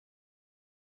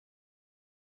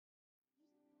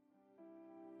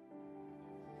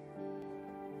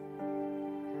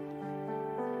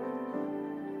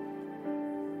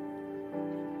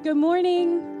Good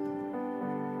morning.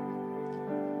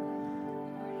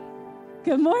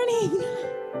 Good morning.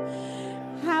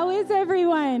 How is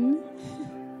everyone?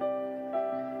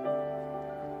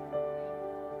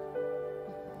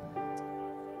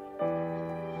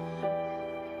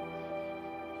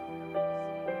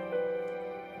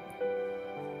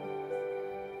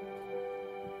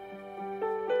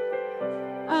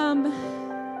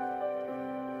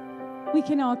 We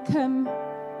can all come in.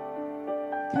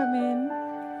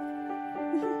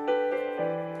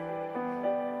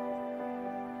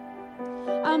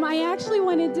 I actually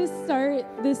wanted to start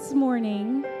this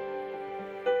morning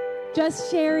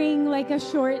just sharing like a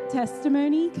short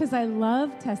testimony because I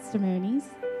love testimonies.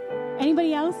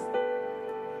 Anybody else?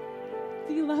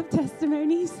 Do you love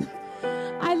testimonies?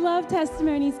 I love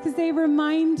testimonies because they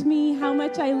remind me how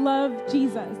much I love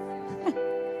Jesus.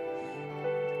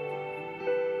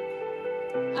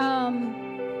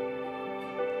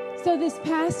 So this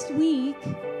past week,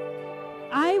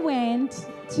 I went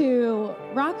to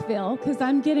Rockville because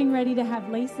I'm getting ready to have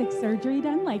LASIK surgery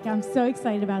done. Like, I'm so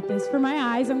excited about this. For my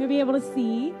eyes, I'm going to be able to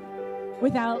see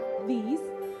without these.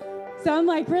 So I'm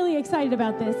like really excited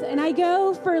about this. And I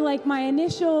go for like my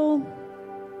initial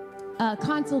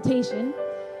consultation.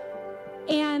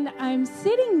 And I'm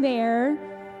sitting there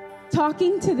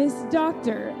talking to this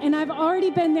doctor. And I've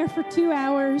already been there for 2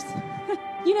 hours.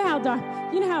 You know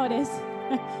how it is.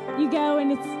 You go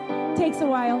and it takes a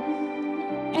while.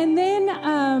 And then,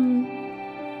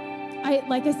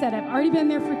 like I said, I've already been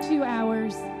there for 2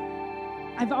 hours.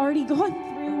 I've already gone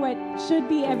through what should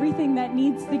be everything that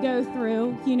needs to go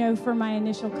through, for my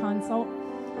initial consult.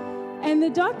 And the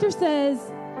doctor says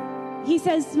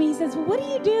to me, well, what do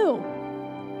you do?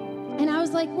 And I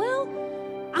was like, well,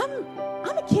 I'm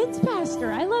a kids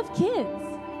pastor. I love kids.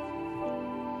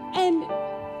 And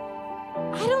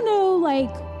I don't know,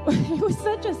 it was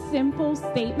such a simple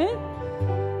statement.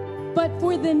 But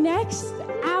for the next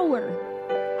hour,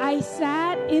 I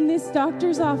sat in this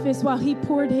doctor's office while he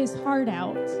poured his heart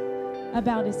out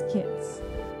about his kids.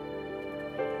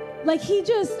 Like, he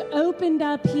just opened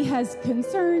up. He has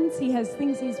concerns. He has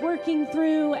things he's working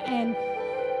through. And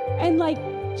like,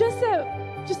 just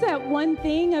that one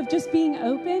thing of just being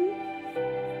open,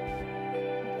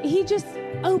 he just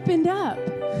opened up.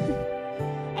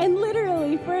 And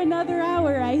literally for another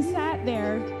hour, I sat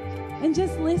there and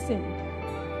just listened.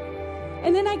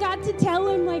 And then I got to tell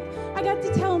him,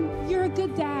 you're a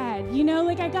good dad,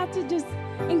 I got to just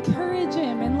encourage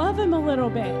him and love him a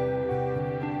little bit.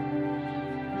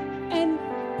 And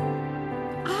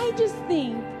I just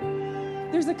think,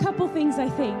 there's a couple things I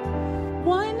think.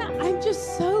 One, I'm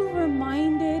just so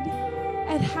reminded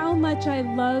at how much I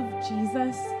love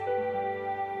Jesus.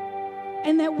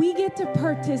 And that we get to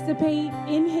participate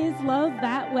in his love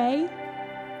that way.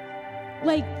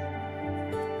 Like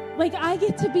I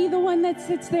get to be the one that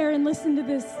sits there and listen to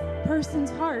this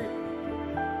person's heart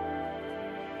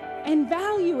and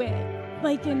value it.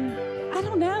 And I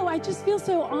don't know, I just feel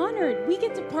so honored. We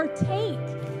get to partake,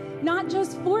 not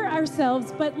just for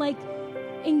ourselves, but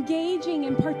engaging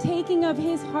and partaking of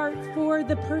his heart for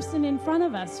the person in front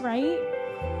of us, right?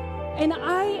 And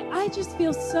I just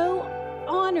feel so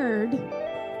honored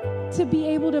to be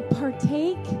able to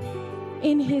partake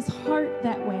in his heart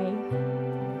that way.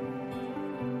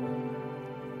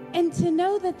 And to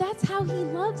know that that's how he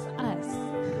loves us.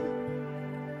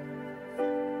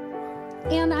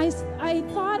 And I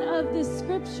thought of this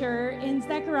scripture in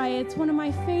Zechariah. It's one of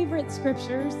my favorite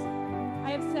scriptures.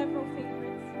 I have several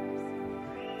favorites.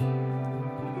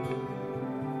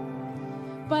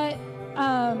 But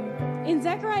in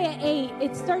Zechariah 8,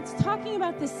 it starts talking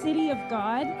about the city of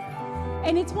God.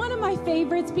 And it's one of my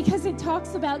favorites because it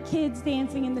talks about kids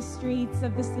dancing in the streets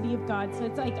of the city of God. So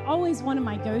it's always one of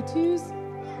my go-tos.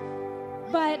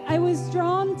 But I was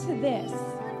drawn to this.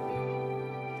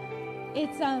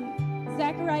 It's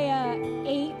Zechariah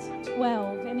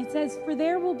 8:12, and it says, "For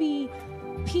there will be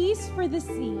peace for the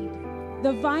seed.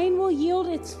 The vine will yield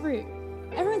its fruit."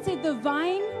 Everyone say, the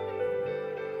vine.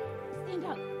 Stand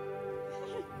up.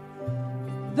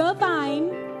 The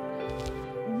vine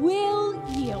will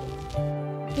yield.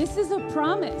 This is a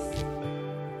promise.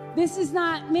 This is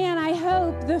not, man, I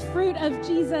hope the fruit of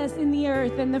Jesus in the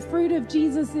earth and the fruit of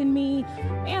Jesus in me,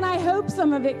 man, I hope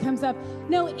some of it comes up.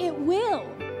 No, it will.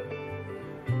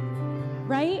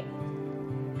 Right?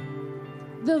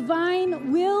 The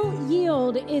vine will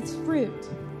yield its fruit.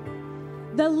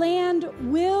 The land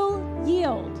will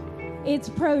yield its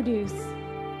produce.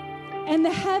 And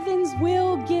the heavens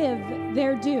will give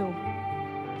their due.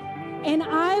 And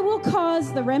I will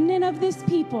cause the remnant of this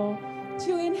people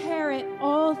to inherit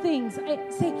all things.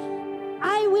 Say,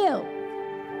 I will.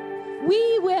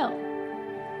 we will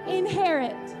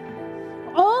inherit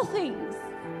all things,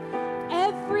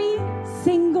 every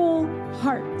single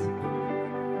heart.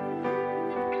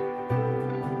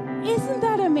 Isn't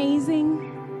that amazing?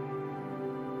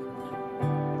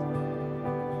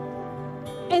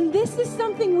 And this is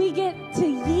something we get to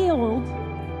yield,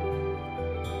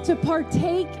 to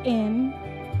partake in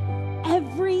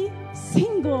every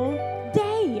single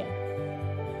day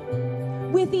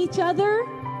with each other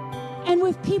and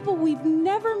with people we've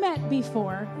never met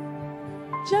before,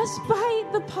 just by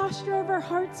the posture of our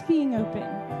hearts being open.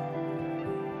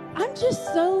 I'm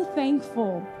just so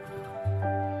thankful.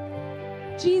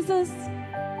 Jesus,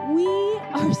 we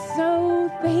are so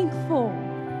thankful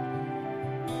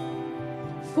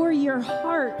for your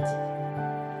heart.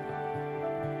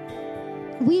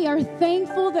 We are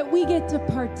thankful that we get to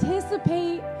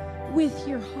participate with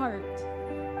your heart.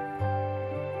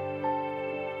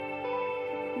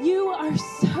 You are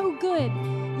so good.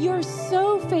 You're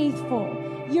so faithful.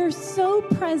 You're so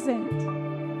present.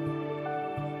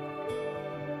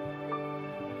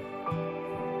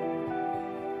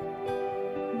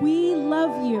 We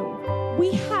love you.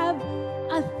 We have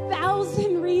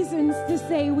 1,000 reasons to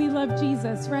say we love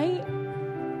Jesus, right?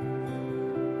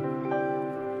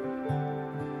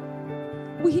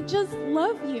 We just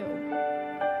love you.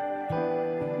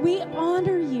 We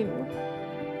honor you.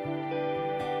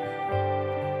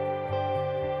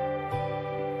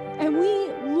 And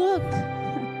we look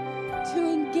to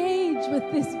engage with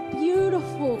this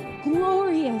beautiful,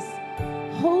 glorious,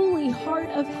 holy heart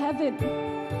of heaven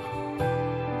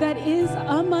that is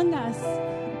among us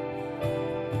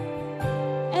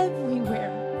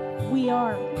everywhere we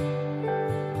are.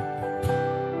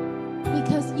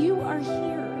 Because you are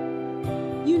here.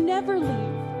 You never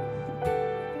leave.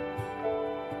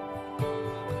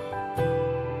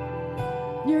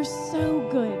 You're so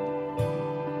good.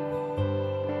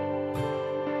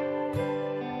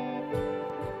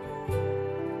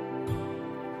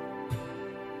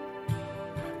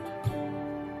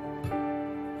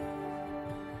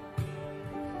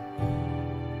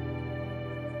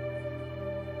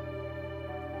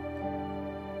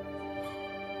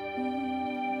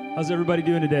 How's everybody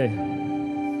doing today?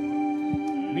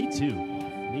 Me too.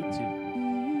 Me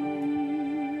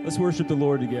too. Let's worship the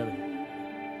Lord together.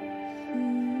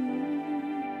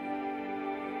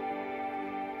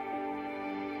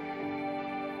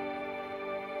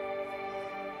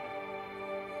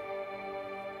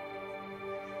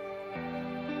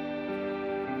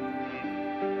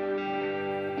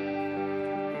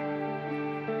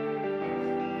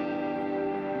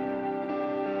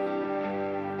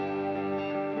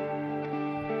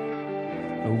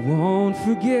 I won't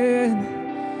forget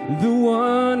the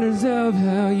wonders of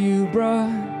how you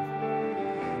brought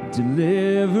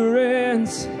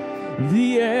deliverance,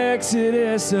 the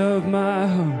exodus of my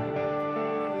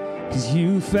heart. 'Cause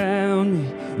you found me,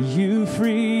 you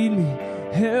freed me,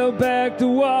 held back the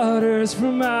waters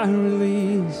for my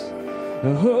release.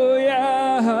 Oh,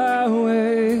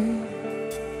 Yahweh.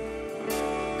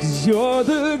 'Cause you're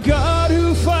the God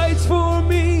who fights for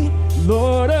me,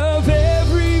 Lord of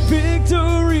every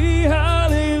victory.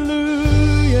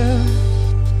 Hallelujah,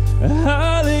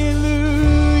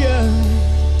 hallelujah.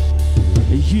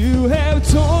 You have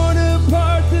torn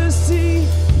apart the sea,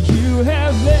 you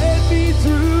have led me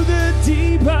through the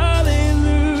deep.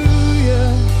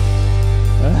 Hallelujah,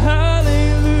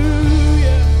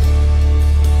 hallelujah.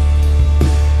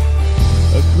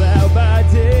 A cloud by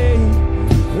day,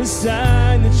 a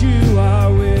sign that you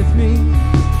are with me.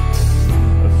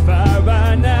 A fire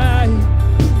by night,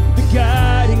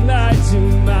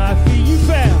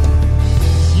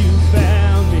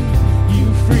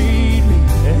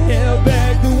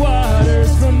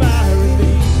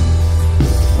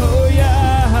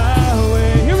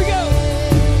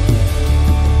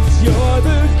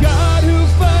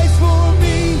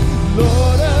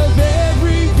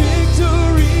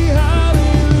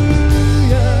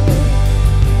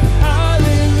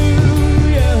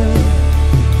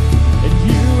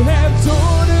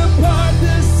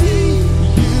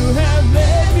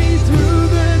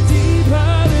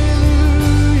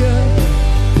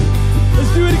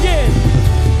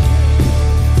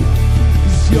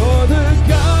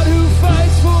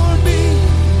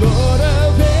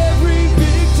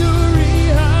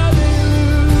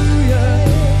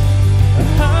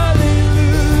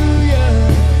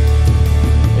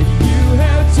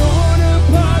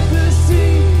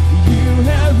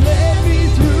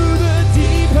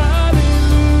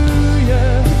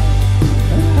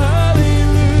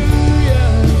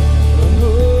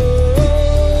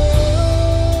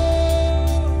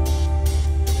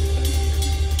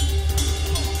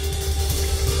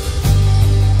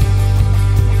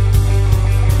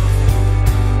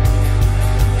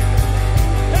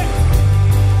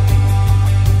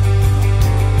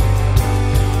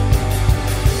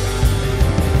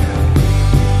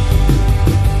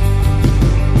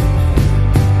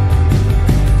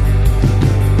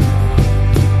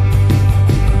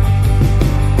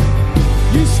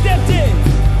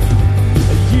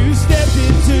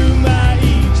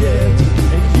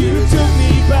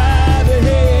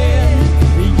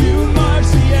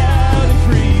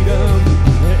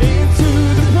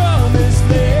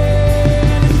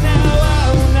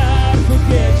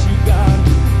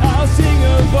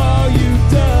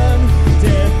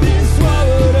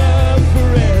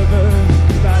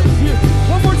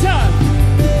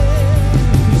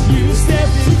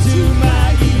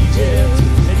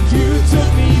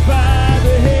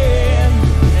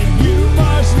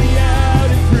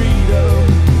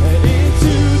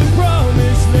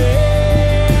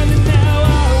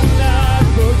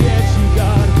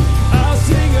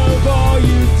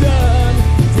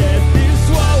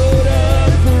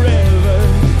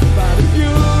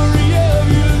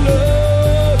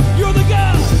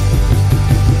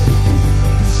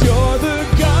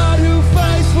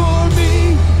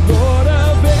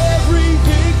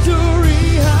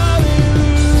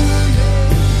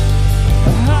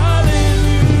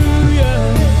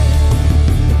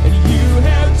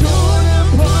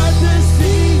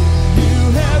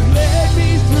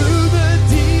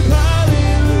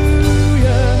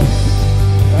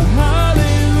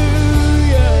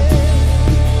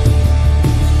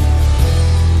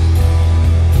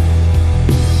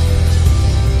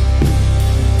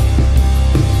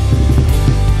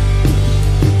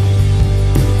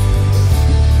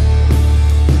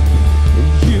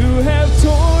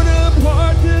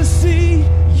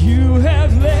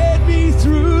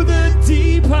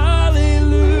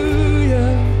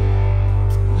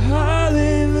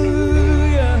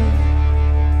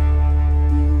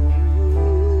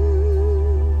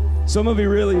 So I'm going to be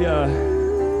really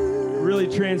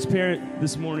transparent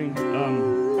this morning.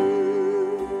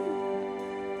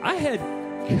 I had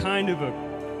kind of a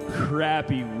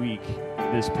crappy week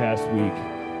this past week,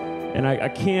 and I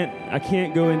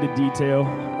can't go into detail.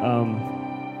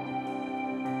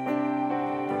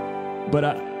 But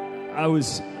I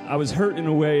was hurt in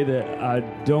a way that I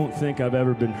don't think I've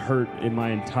ever been hurt in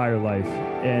my entire life.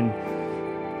 And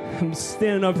I'm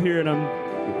standing up here and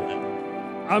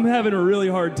I'm having a really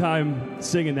hard time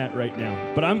singing that right now.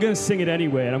 But I'm going to sing it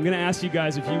anyway, and I'm going to ask you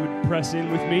guys if you would press in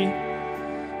with me,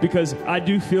 because I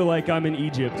do feel like I'm in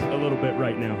Egypt a little bit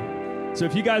right now. So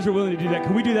if you guys are willing to do that,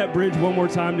 can we do that bridge one more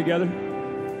time together?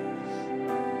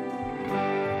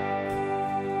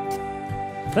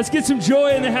 Let's get some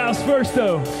joy in the house first,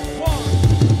 though.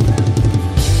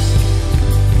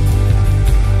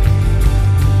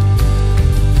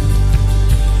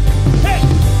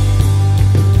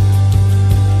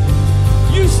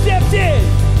 Stepped in,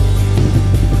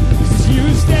 'cause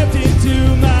you stepped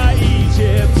into my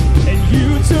Egypt, and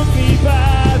you took me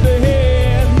by the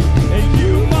hand, and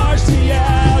you marched me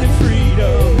out in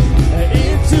freedom,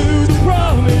 into the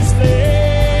promised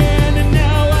land. And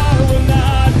now I will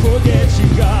not forget you,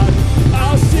 God.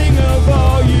 I'll sing of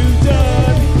all you've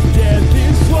done. Death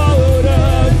is swallowed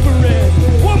up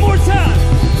forever. One more time.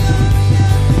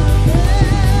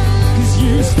 'Cause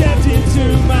you stepped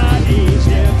into my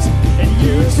Egypt, and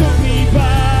you took me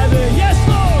by the, yes,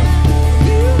 Lord,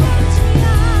 you marched me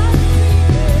out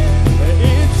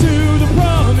into the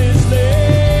promised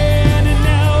land. And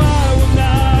now I will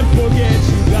not forget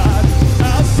you, God.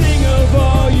 I'll sing of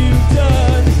all you've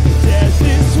done. Death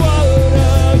is swallowed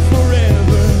up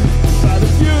forever by the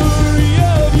fury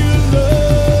of your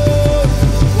love.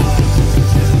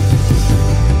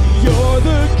 You're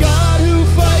the God who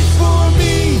fights for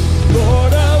me,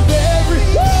 Lord of every.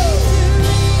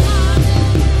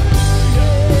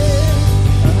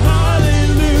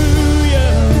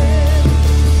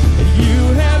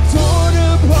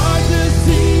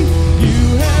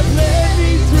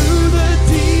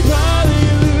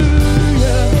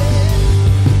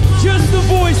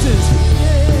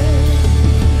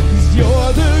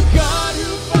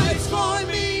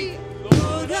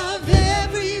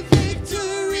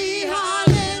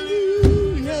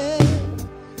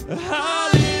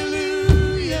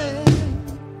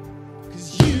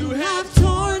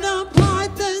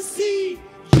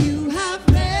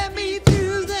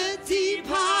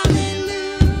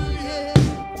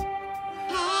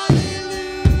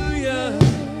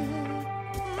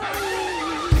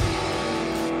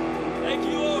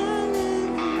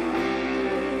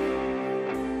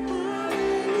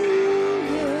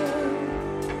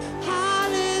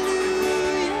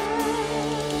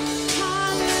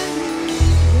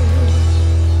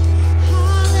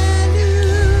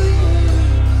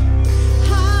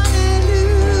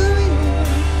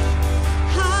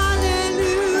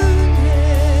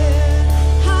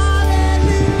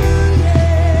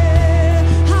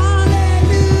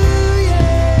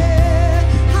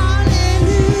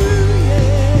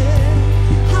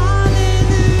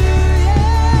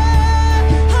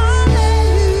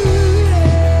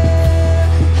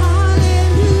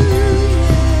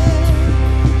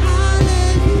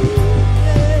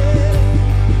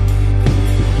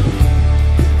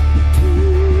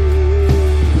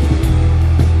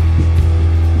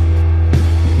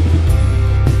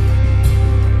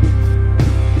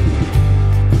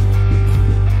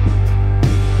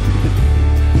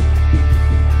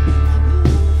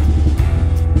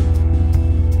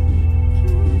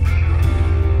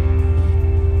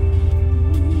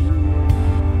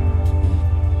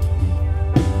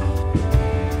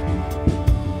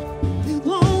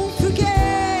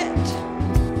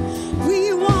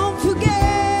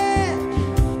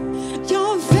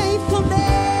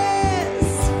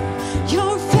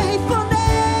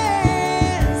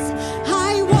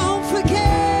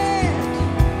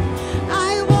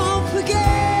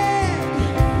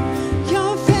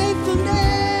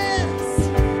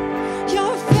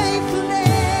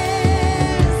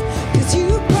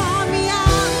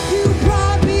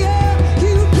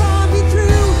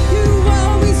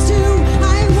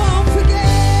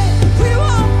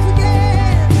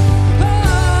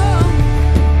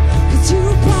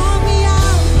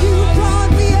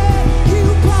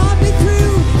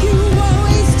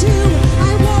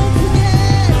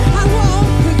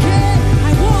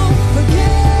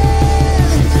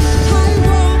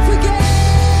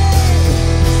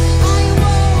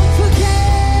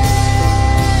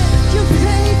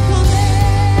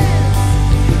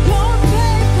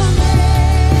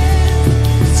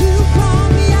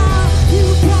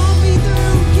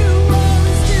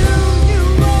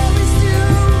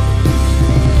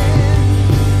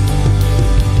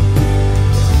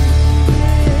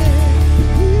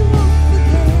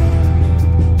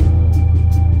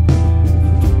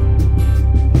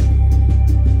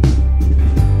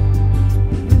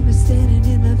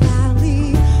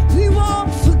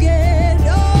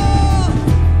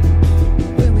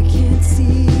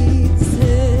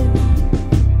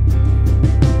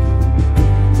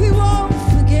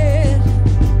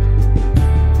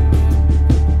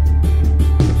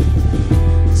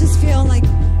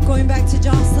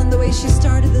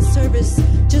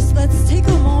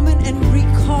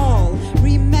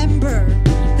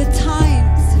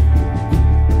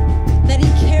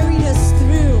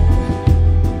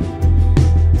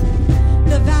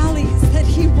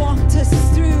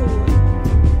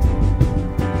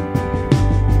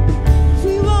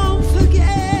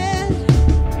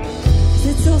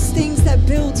 things that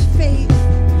build faith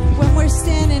when we're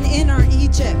standing in our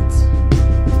Egypt.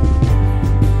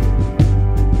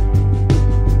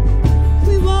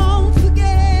 We won't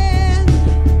forget.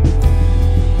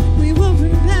 We will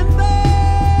remember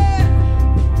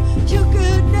your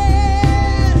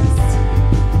goodness.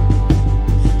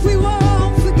 We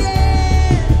won't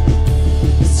forget.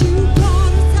 'Cause you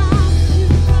brought us out, you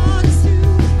brought us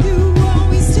through, you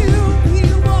always do. We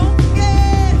won't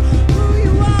forget who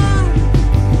you are,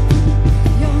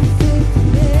 your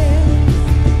faithfulness.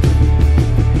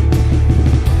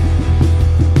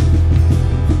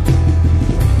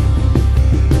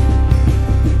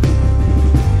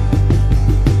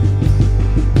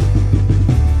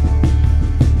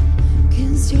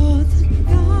 Cause you're the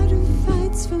God who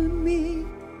fights for me,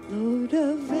 Lord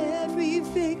of every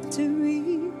victory.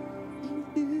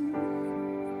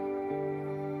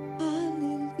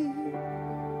 Hallelujah.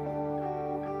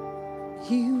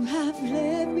 You have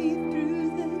led me through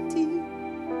the deep,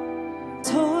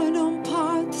 torn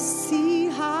apart the sea.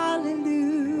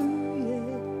 Hallelujah.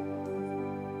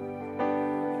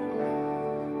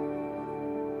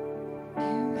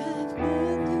 You have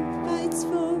one who fights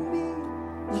for me,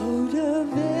 Lord of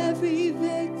every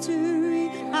victory.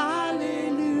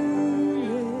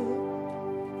 Hallelujah.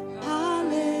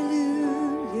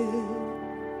 Hallelujah.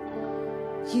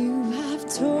 You have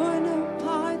torn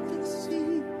apart the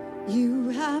sea. You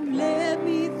have led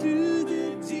me through the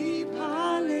deep.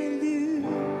 Hallelujah.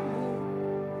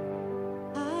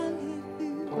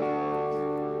 Hallelujah.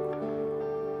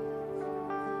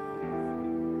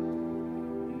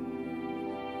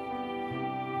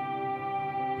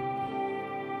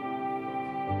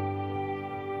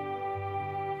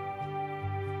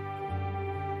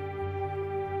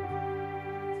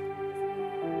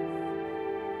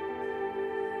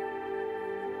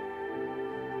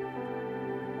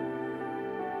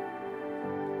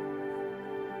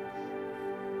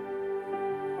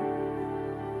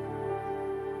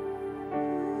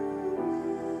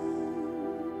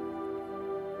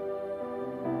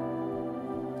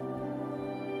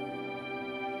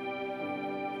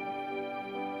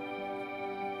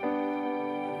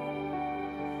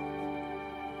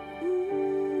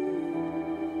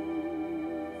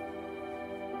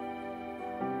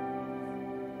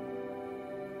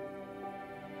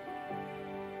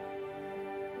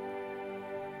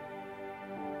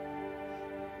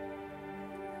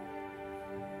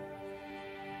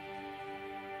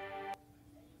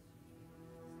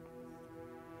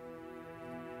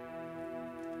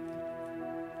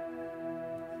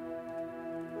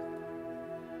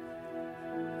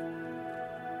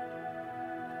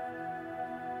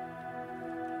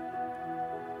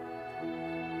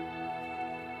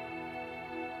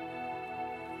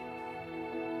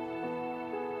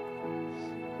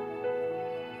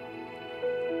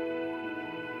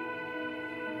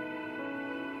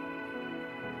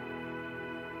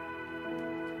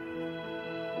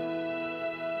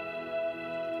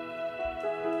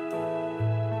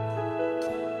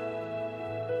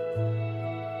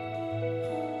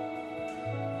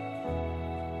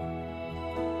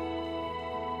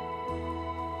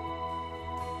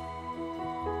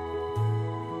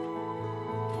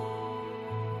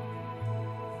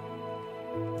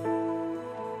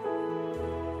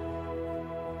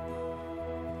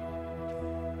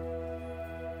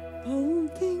 All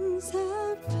things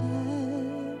have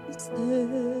passed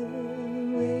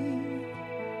away.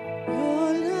 Your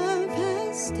love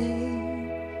has stayed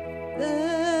the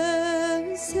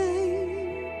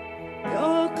same.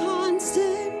 Your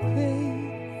constant grace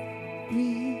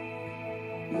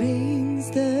remains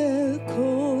the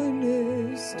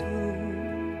cornerstone.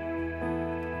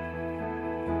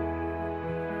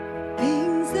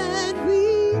 Things that we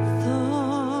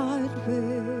thought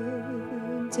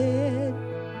were dead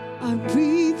are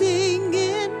breathing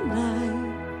in life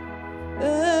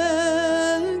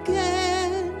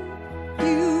again.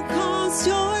 You caused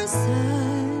your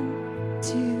sun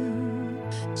to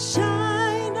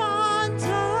shine on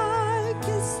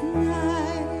darkest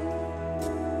night.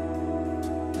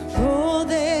 For all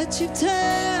that you've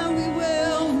done, we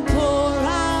will pour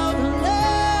out our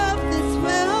love. This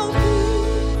will be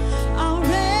our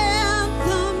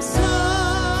anthem song.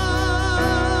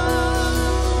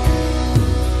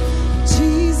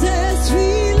 Jesus, we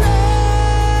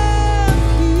love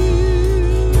you.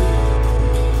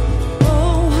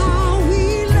 Oh, how we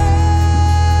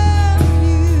love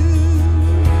you.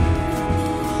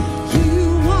 You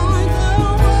are the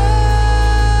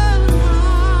one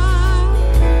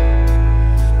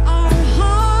our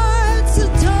hearts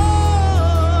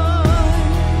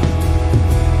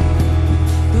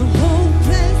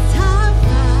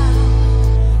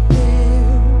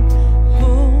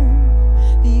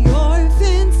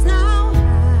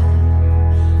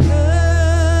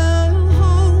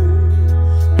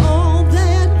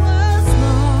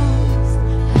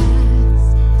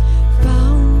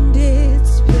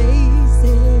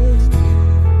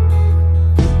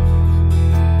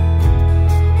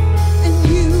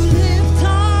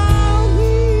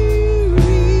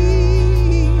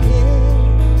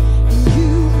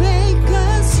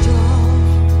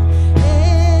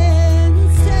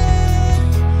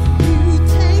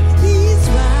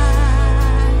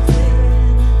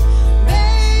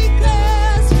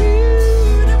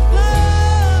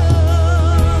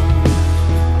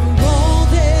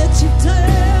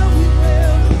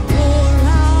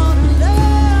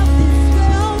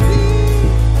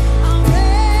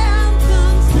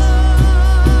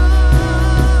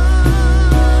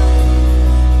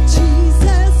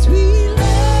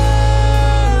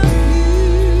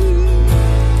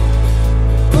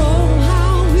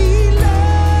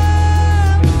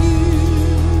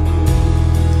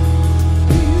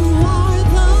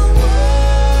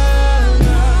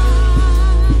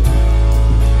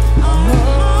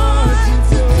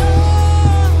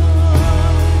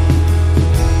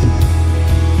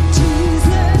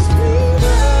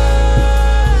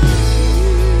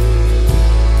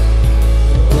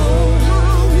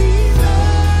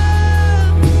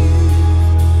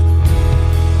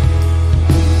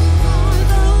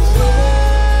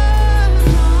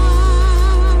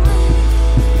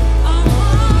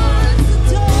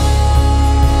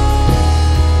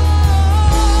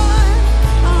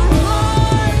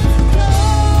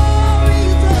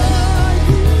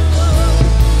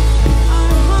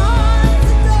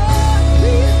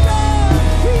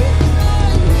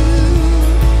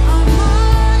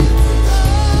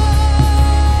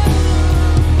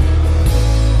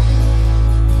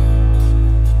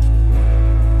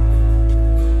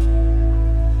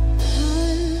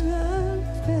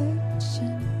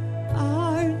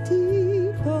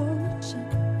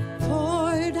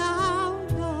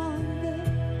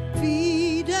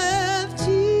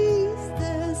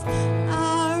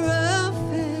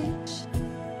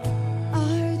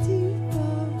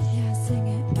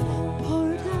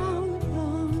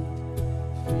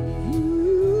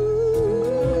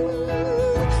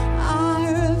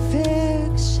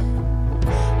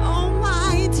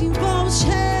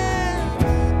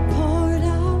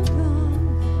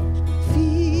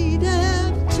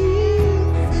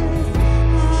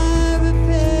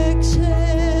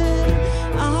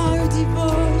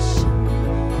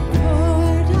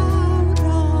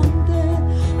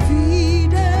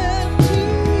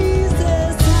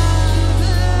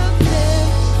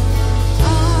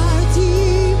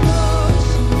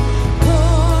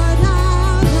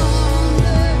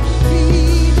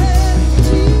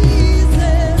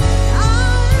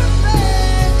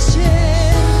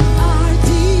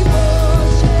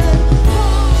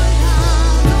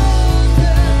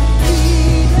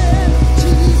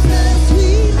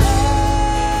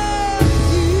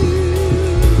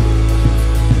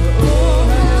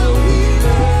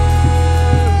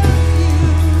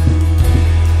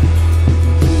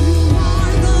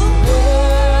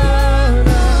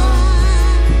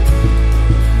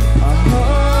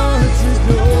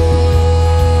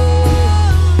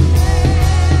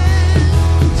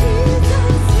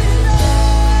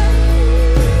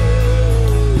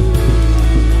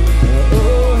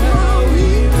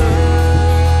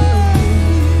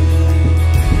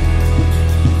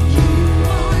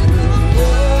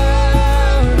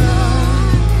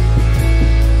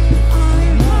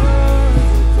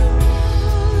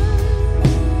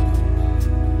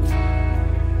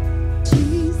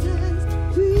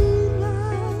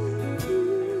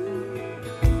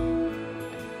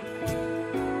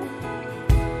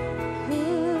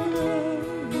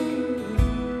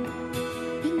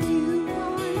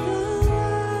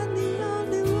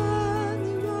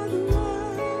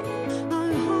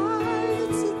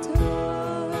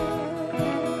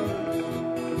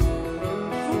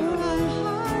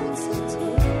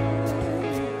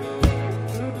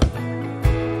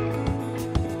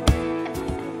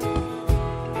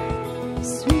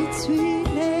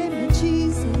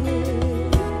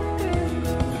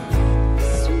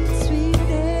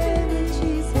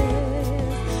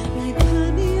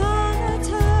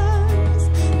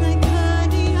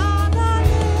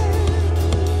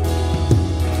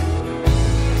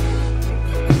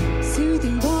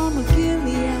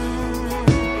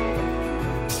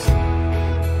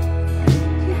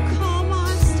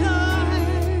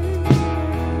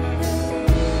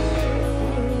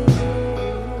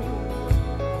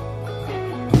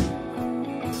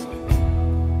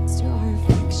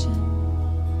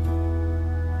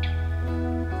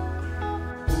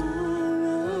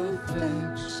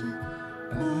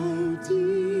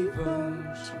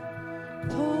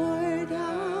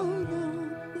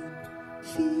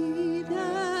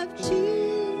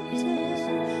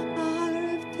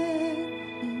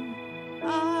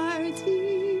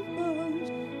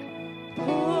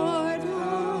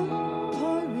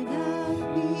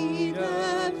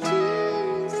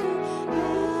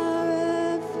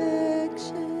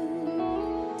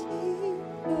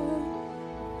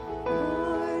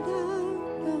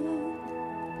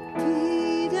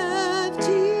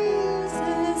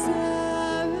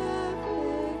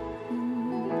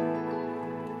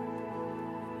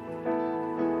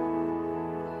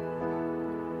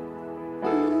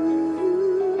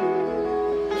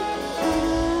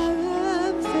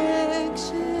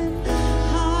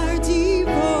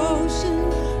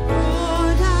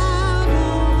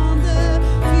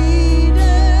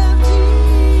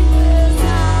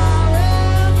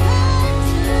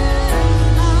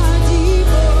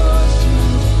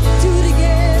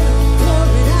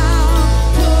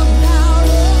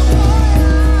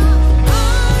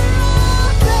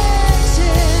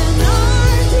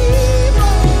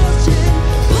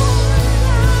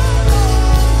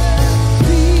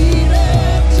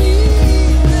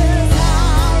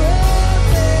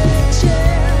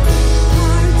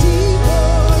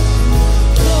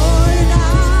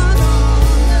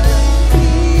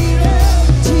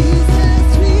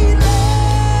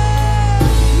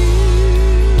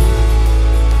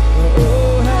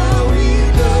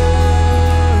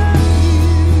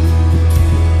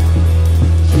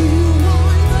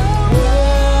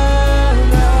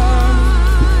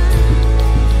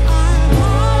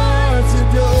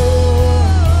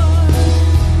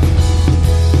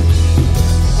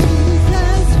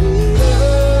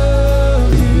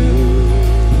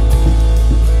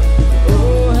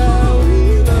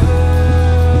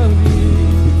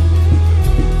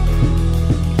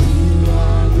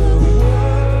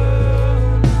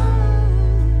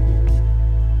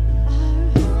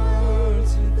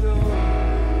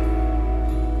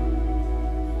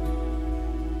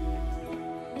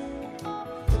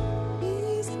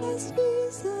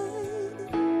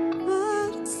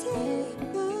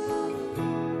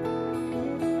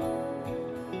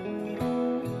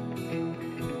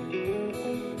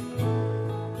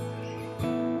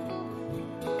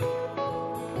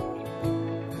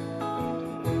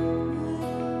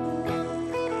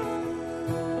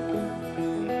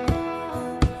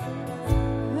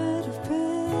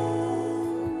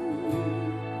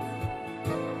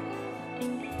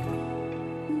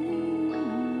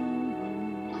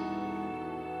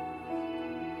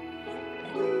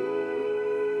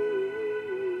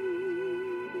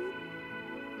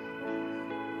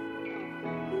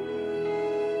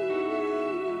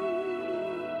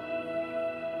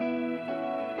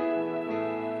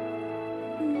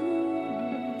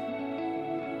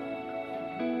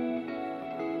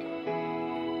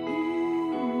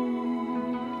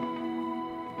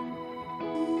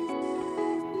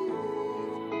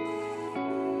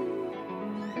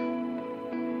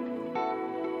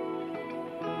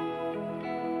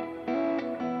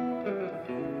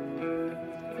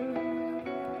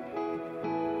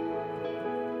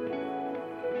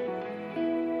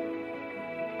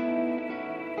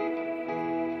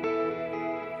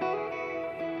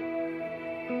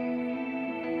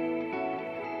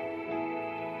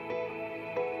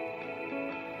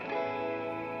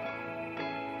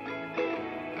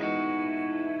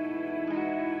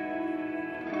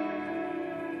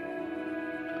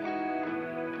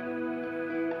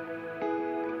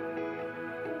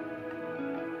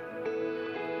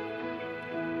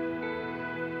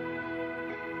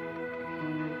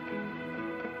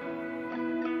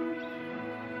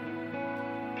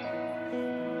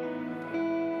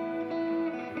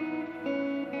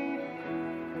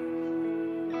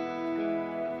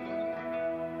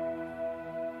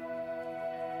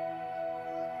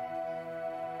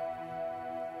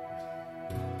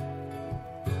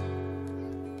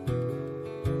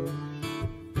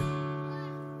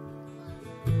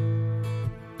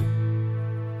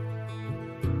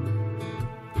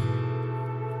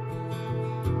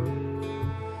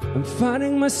I'm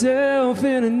finding myself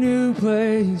in a new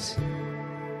place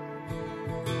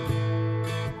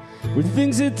where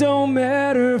things that don't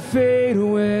matter fade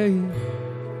away.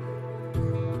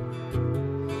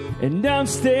 And I'm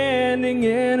standing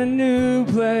in a new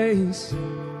place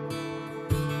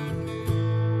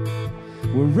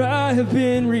where I have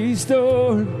been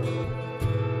restored.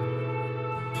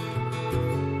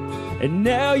 And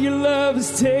now your love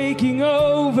is taking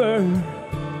over.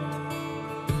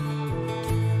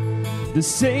 The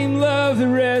same love that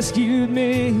rescued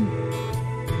me.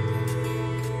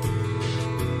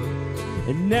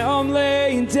 And now I'm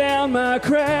laying down my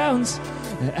crowns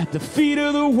at the feet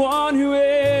of the one who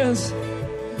is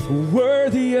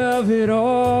worthy of it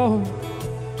all.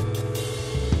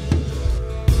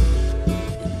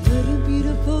 What a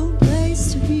beautiful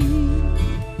place to be.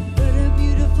 What a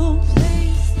beautiful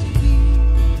place to be.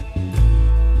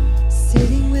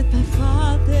 Sitting with my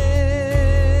Father.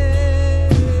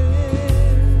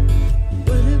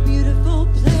 What a beautiful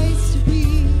place to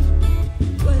be.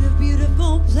 What a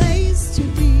beautiful place to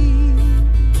be.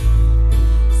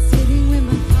 Sitting with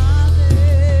my Father.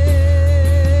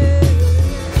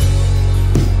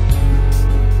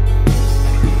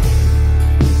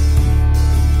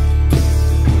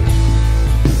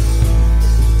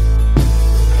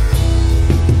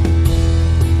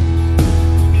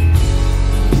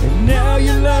 And now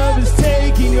your love is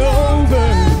taking over.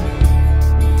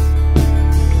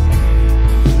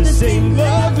 The same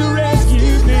love that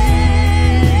rescued me.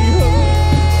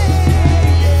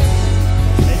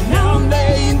 And now I'm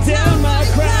laying down my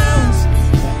crowns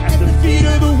at the feet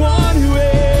of the one who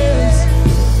is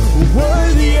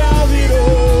worthy of it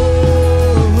all.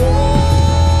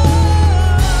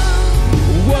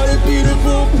 What a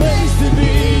beautiful place to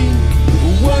be.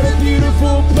 What a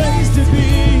beautiful place to be.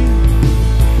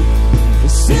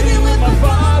 Sitting with my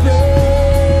Father.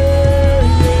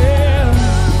 Yeah.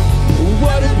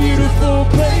 What a beautiful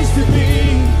place to be.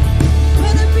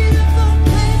 What a beautiful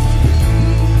place to be.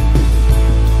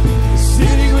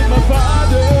 Sitting with my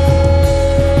Father,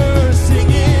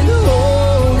 singing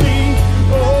holy,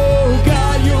 oh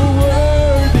God, you're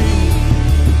worthy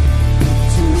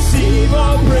to receive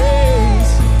all praise,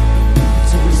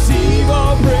 to receive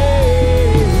all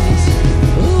praise.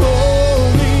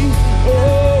 Holy,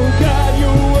 oh God,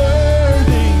 you're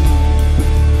worthy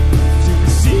to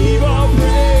receive all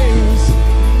praise,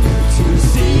 to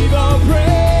receive all praise.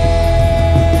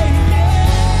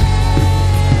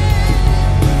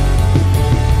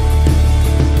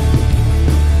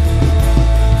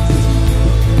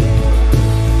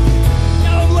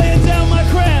 Now I'm laying down my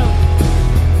crown.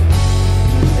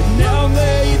 And now I'm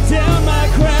laying down my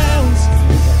crowns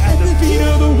at the feet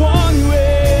of the one who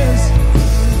is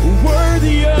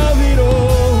worthy of it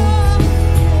all.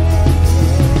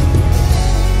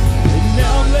 And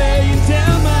now I'm laying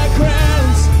down my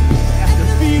crowns at the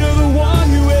feet of the one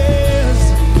who is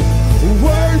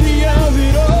worthy of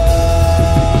it all.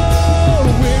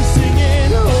 We're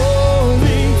singing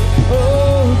holy,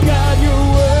 oh God, you're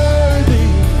worthy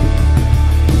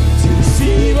to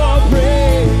receive all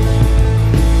praise,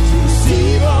 to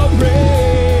receive all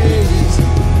praise.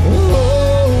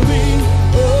 Holy,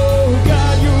 oh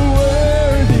God, you're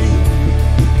worthy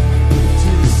to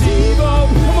receive all.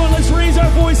 Come on, let's raise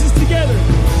our voices together.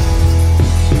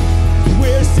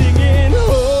 We're singing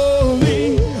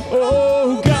holy,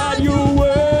 oh God, you're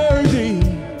worthy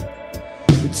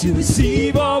to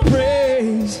receive all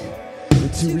praise,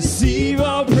 to receive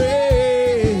all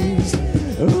praise.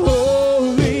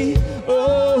 Holy,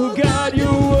 oh God,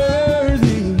 you're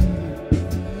worthy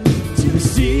to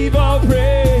receive all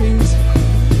praise,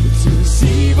 to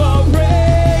receive all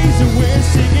praise. And we're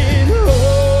singing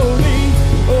holy,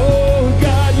 oh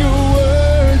God, you're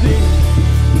worthy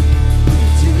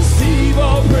to receive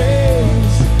all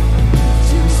praise,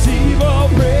 to receive all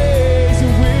praise.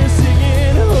 And we're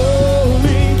singing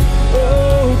holy,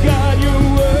 oh God, you're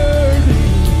worthy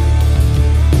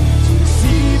to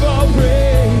receive all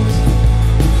praise.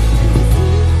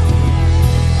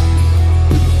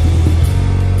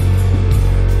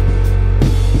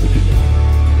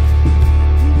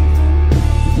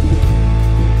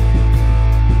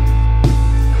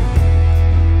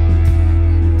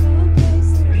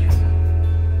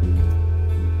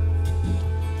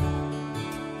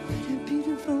 What a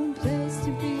beautiful place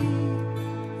to be.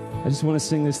 I just want to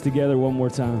sing this together one more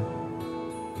time.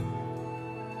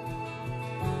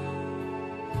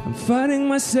 I'm finding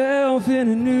myself in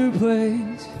a new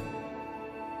place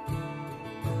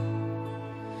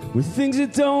where things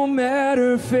that don't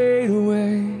matter fade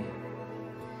away.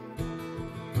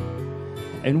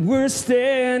 And we're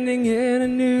standing in a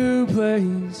new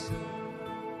place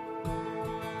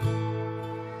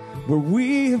where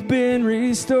we have been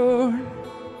restored.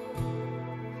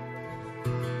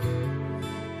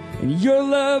 And your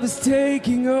love is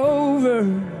taking over.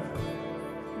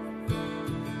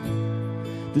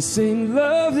 The same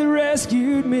love that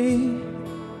rescued me.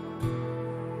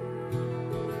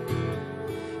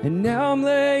 And now I'm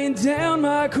laying down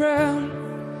my crown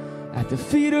at the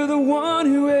feet of the one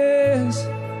who is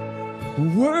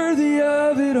worthy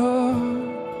of it all.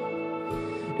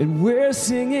 And we're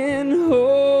singing,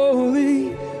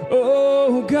 holy,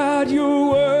 oh God, you're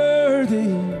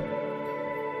worthy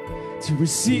to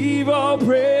receive all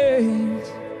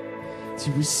praise,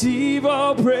 to receive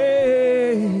all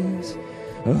praise.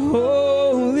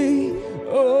 Holy,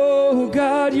 oh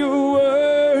God, you're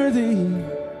worthy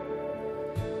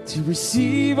to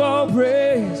receive all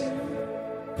praise.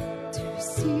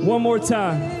 One more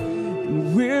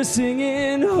time. We're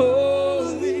singing,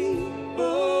 holy,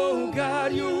 oh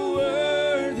God, you're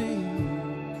worthy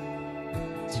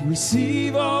to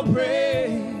receive all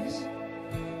praise,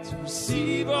 to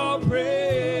receive all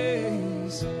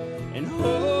praise. And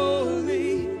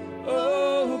holy,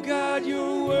 oh God,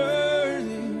 you're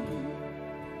worthy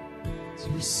to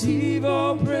receive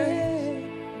all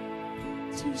praise,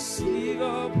 to receive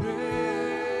all praise.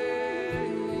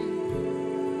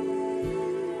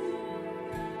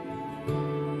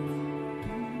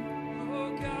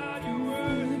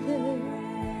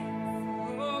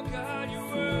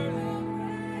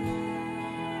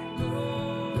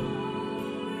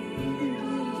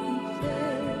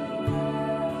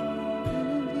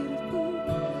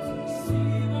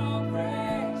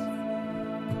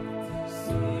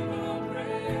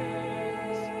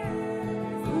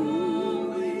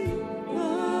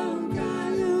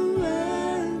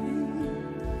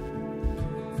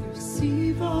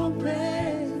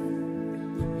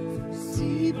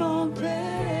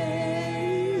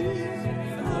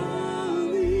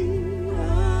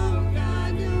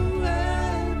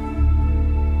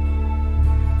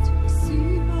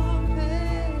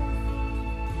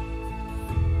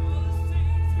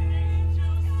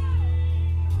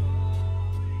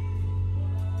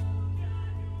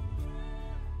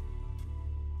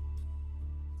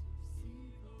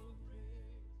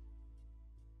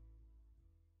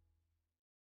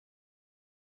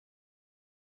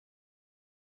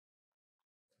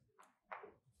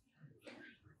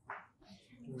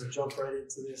 I'm going to jump right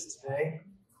into this today.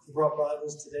 If you brought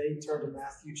Bibles today, turn to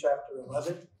Matthew chapter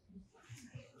 11.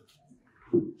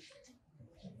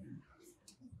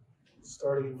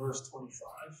 Starting in verse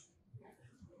 25.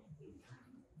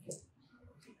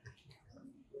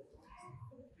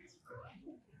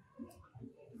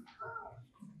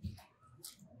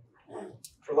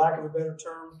 For lack of a better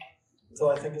term, until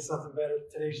I think of something better,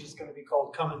 today's just going to be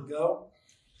called Come and Go.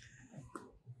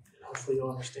 Hopefully you'll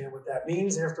understand what that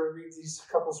means after I read these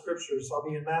couple scriptures. I'll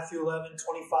be in Matthew 11,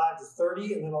 25 to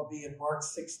 30, and then I'll be in Mark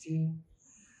 16,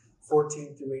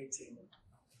 14 through 18. And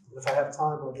if I have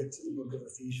time, I'll get to the book of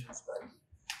Ephesians, but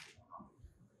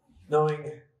knowing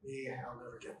me, I'll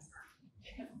never get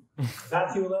there.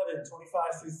 Matthew 11, 25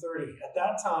 through 30. At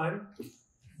that time,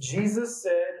 Jesus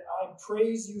said, I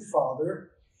praise you,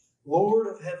 Father, Lord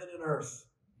of heaven and earth,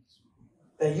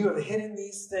 that you have hidden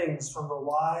these things from the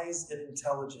wise and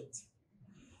intelligent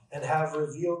and have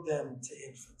revealed them to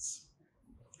infants.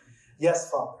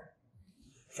 Yes, Father,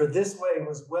 for this way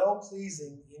was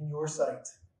well-pleasing in your sight.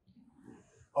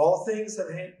 All things have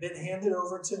been handed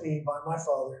over to me by my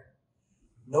Father.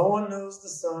 No one knows the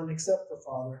Son except the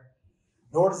Father,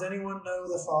 nor does anyone know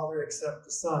the Father except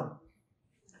the Son,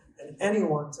 and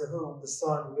anyone to whom the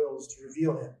Son wills to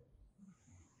reveal him.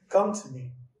 Come to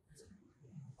me,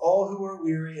 all who are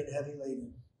weary and heavy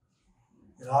laden,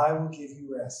 and I will give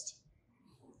you rest.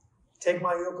 Take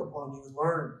my yoke upon you and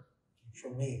learn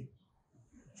from me,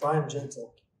 for I am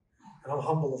gentle and I'm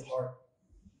humble of heart.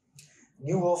 And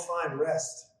you will find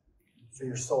rest for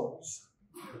your souls,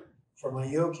 for my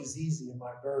yoke is easy and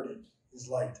my burden is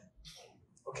light.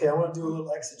 Okay, I want to do a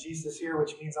little exegesis here,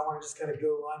 which means I want to just kind of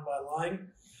go line by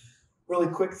line, really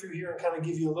quick through here and kind of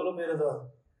give you a little bit of the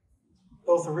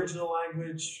both original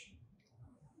language,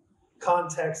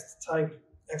 context type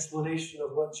explanation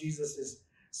of what Jesus is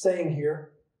saying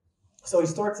here. So he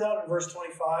starts out in verse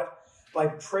 25 by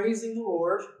praising the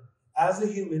Lord. As a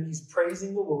human, he's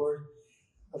praising the Lord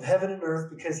of heaven and earth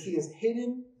because he has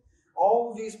hidden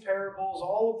all of these parables,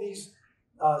 all of these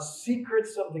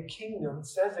secrets of the kingdom. It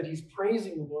says that he's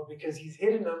praising the Lord because he's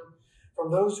hidden them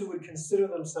from those who would consider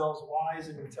themselves wise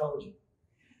and intelligent.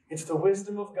 It's the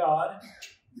wisdom of God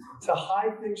to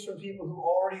hide things from people who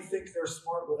already think they're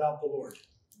smart without the Lord.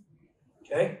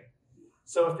 Okay?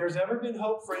 So if there's ever been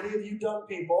hope for any of you dumb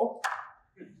people,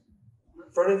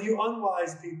 For any of you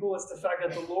unwise people, it's the fact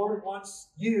that the Lord wants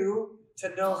you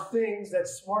to know things that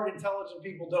smart, intelligent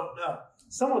people don't know.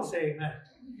 Someone say amen.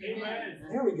 Amen.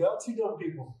 There we go. 2 dumb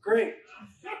people. Great.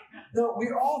 No,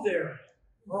 we're all there.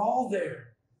 We're all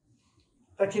there.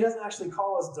 In fact, he doesn't actually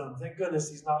call us dumb. Thank goodness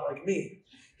he's not like me.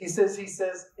 He says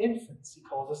infants. He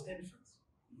calls us infants.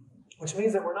 Which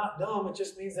means that we're not dumb. It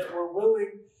just means that we're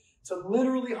willing to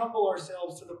literally humble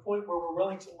ourselves to the point where we're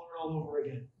willing to learn all over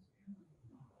again.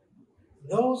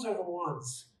 Those are the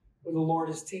ones who the Lord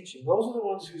is teaching. Those are the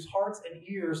ones whose hearts and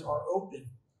ears are open.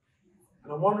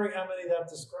 And I'm wondering how many that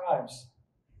describes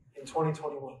in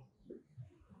 2021.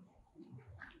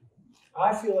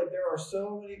 I feel like there are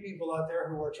so many people out there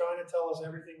who are trying to tell us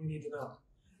everything we need to know.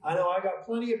 I know I got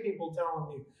plenty of people telling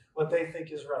me what they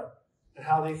think is right and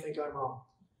how they think I'm wrong.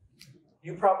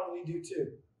 You probably do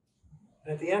too.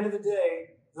 And at the end of the day,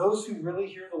 those who really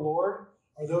hear the Lord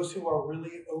are those who are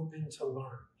really open to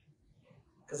learn.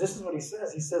 Because this is what he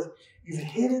says. He says, you've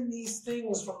hidden these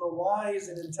things from the wise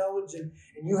and intelligent,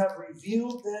 and you have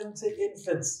revealed them to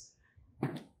infants.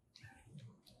 It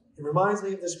reminds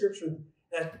me of the scripture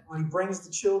that when he brings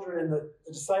the children and the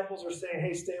disciples are saying,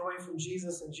 hey, stay away from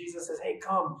Jesus. And Jesus says, hey,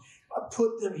 come, I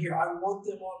put them here. I want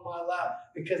them on my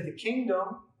lap. Because the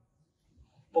kingdom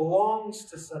belongs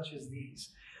to such as these.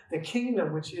 The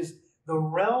kingdom, which is the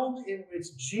realm in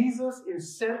which Jesus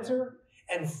is center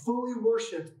and fully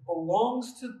worshipped,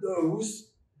 belongs to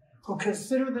those who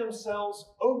consider themselves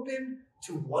open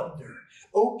to wonder,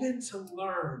 open to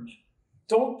learn.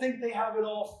 Don't think they have it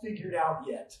all figured out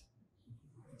yet.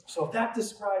 So if that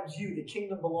describes you, the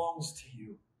kingdom belongs to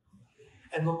you.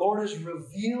 And the Lord is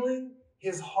revealing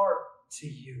his heart to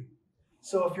you.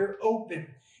 So if you're open,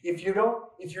 if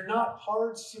you're not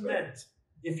hard cement,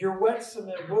 if you're wet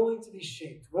cement, willing to be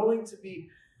shaped, willing to be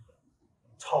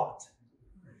taught,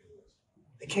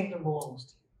 the kingdom belongs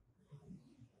to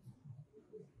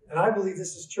you. And I believe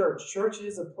this is church. Church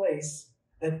is a place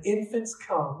that infants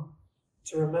come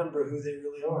to remember who they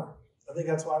really are. I think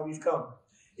that's why we've come.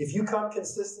 If you come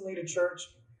consistently to church,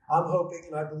 I'm hoping,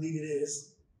 and I believe it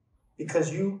is,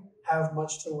 because you have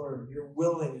much to learn. You're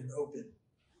willing and open.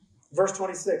 Verse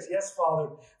 26, yes,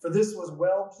 Father, for this was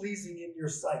well-pleasing in your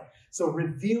sight. So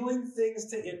revealing things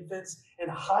to infants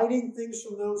and hiding things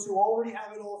from those who already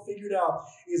have it all figured out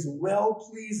is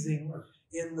well-pleasing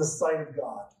in the sight of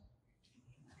God.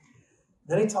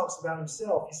 Then he talks about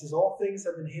himself. He says, all things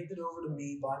have been handed over to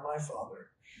me by my Father.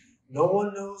 No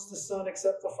one knows the Son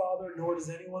except the Father, nor does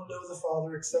anyone know the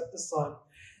Father except the Son,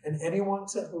 and anyone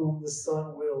to whom the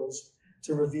Son wills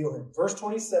to reveal him. Verse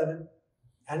 27,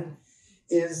 and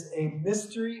is a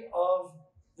mystery of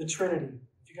the Trinity.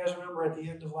 If you guys remember at the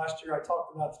end of last year, I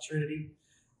talked about the Trinity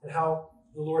and how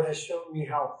the Lord has shown me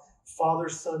how Father,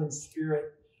 Son, and Spirit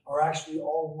are actually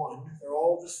all one. They're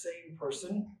all the same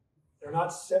person. They're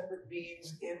not separate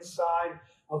beings inside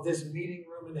of this meeting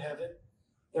room in heaven.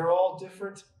 They're all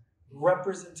different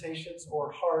representations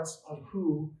or hearts of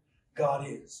who God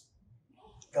is.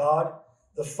 God,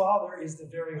 the Father, is the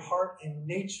very heart and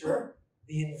nature,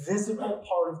 the invisible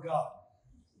part of God.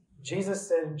 Jesus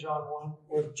said in John 1,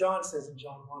 or John says in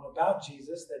John 1 about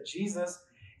Jesus, that Jesus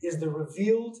is the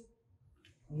revealed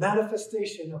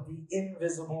manifestation of the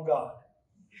invisible God.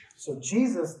 So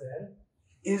Jesus then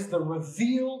is the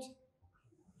revealed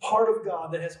part of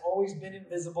God that has always been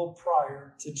invisible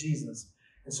prior to Jesus.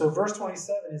 And so verse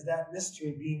 27 is that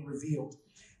mystery being revealed.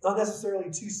 Not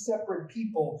necessarily two separate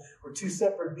people or two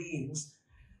separate beings.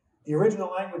 The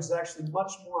original language is actually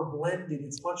much more blended.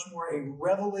 It's much more a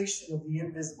revelation of the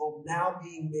invisible now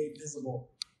being made visible.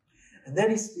 And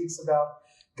then he speaks about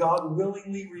God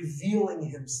willingly revealing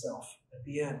himself at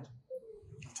the end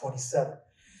of 27.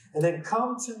 And then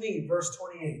come to me, verse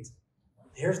 28.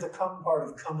 Here's the come part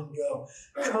of come and go.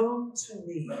 Come to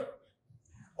me,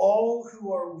 all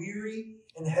who are weary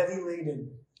and heavy laden,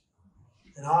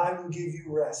 and I will give you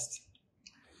rest.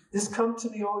 This come to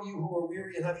me, all you who are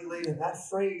weary and heavy laden, that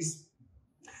phrase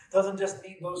doesn't just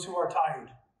mean those who are tired,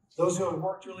 those who have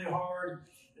worked really hard,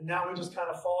 and now we just kind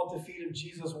of fall at the feet of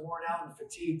Jesus, worn out and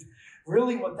fatigued.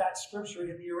 Really what that scripture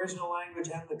in the original language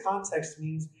and the context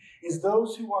means is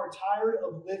those who are tired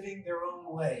of living their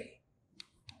own way.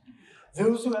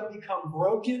 Those who have become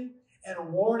broken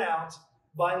and worn out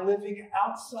by living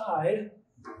outside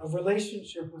of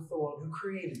relationship with the one who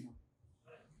created them.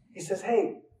 He says,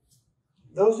 hey,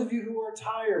 those of you who are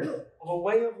tired of a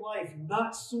way of life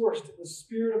not sourced in the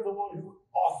spirit of the one who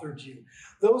authored you,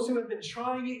 those who have been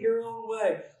trying it your own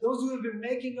way, those who have been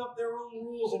making up their own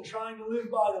rules and trying to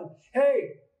live by them,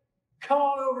 hey, come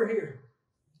on over here.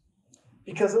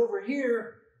 Because over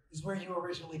here is where you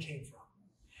originally came from.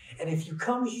 And if you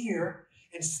come here,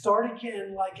 and start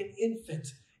again like an infant.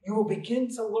 You will begin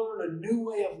to learn a new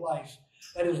way of life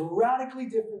that is radically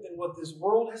different than what this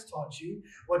world has taught you,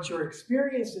 what your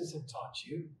experiences have taught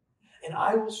you, and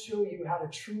I will show you how to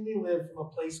truly live from a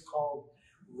place called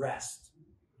rest.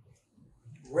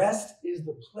 Rest is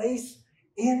the place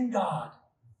in God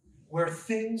where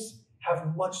things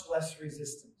have much less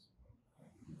resistance.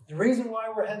 The reason why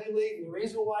we're heavy laden, the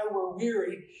reason why we're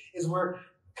weary, is we're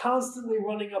constantly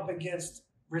running up against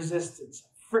resistance,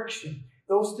 friction,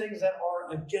 those things that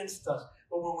are against us.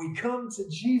 But when we come to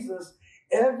Jesus,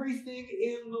 everything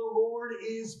in the Lord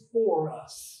is for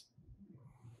us.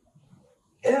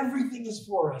 Everything is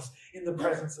for us in the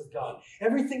presence of God.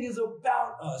 Everything is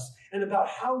about us and about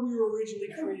how we were originally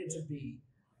created to be.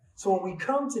 So when we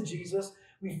come to Jesus,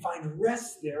 we find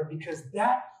rest there because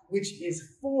that which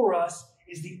is for us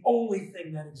is the only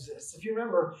thing that exists. If you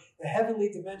remember, the heavenly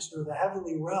dimension or the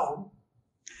heavenly realm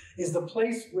is the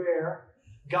place where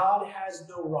God has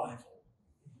no rival.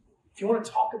 If you want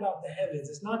to talk about the heavens,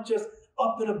 it's not just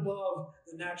up and above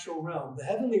the natural realm. The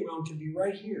heavenly realm can be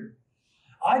right here.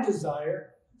 I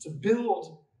desire to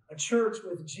build a church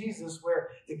with Jesus where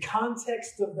the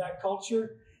context of that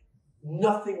culture,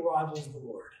 nothing rivals the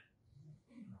Lord.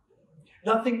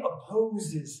 Nothing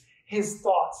opposes his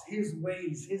thoughts, his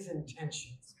ways, his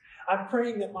intentions. I'm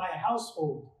praying that my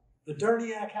household, the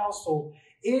Durniak household,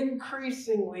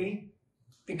 increasingly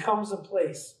becomes a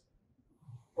place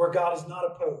where God is not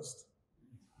opposed,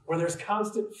 where there's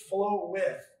constant flow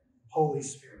with Holy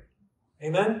Spirit.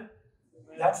 Amen?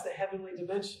 That's the heavenly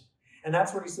dimension. And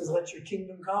that's where he says, let your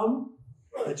kingdom come,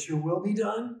 let your will be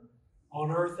done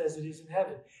on earth as it is in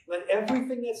heaven. Let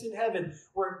everything that's in heaven,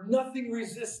 where nothing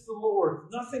resists the Lord,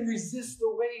 nothing resists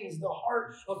the ways, the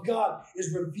heart of God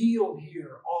is revealed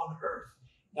here on earth.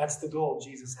 That's the goal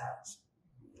Jesus has.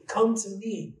 Come to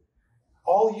me,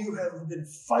 all you who have been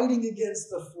fighting against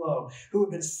the flow, who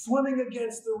have been swimming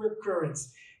against the rip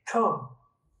currents. Come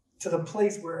to the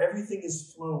place where everything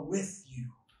is flow with you,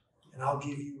 and I'll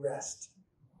give you rest.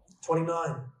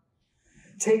 29.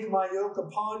 Take my yoke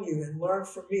upon you and learn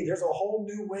from me. There's a whole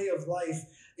new way of life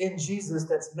in Jesus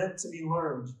that's meant to be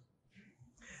learned.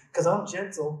 Because I'm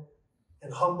gentle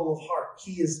and humble of heart.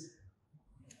 He is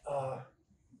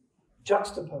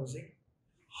juxtaposing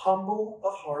humble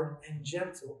of heart and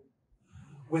gentle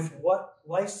with what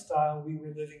lifestyle we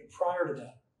were living prior to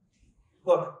that.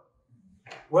 Look,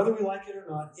 whether we like it or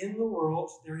not, in the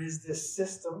world, there is this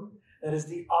system that is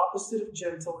the opposite of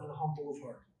gentle and humble of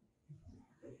heart.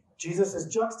 Jesus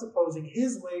is juxtaposing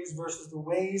his ways versus the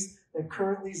ways that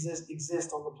currently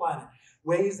exist on the planet,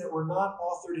 ways that were not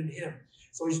authored in him.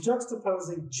 So he's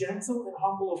juxtaposing gentle and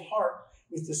humble of heart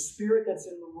with the spirit that's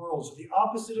in the world. So the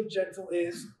opposite of gentle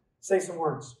is, say some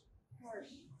words. Harsh.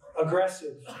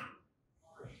 Aggressive.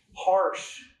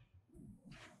 Harsh.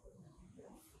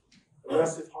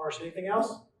 Aggressive, harsh. Anything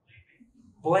else?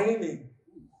 Blaming.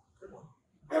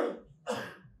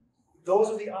 Those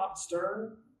are the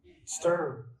stern.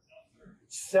 Stern.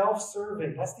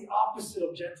 Self-serving. That's the opposite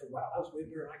of gentle. Wow, that was way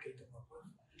better than I could have come up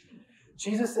with.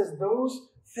 Jesus says those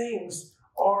things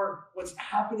are what's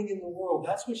happening in the world.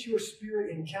 That's what your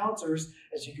spirit encounters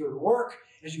as you go to work,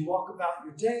 as you walk about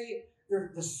your day.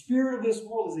 The spirit of this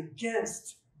world is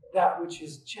against that which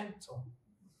is gentle.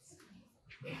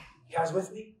 You guys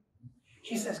with me?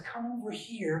 He says, come over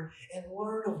here and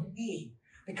learn of me,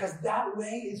 because that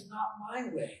way is not my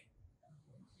way.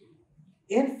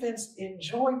 Infants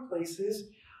enjoy places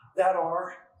that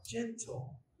are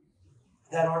gentle,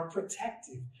 that are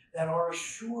protective, that are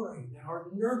assuring, that are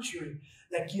nurturing,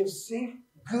 that give safe,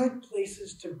 good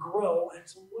places to grow and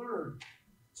to learn.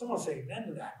 Someone say amen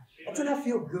to that. Doesn't that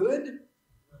feel good?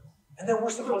 And then we're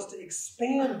supposed to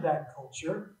expand that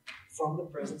culture from the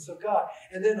presence of God.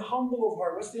 And then humble of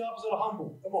heart. What's the opposite of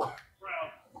humble? Come on.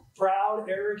 Proud. Proud,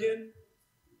 arrogant.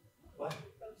 What?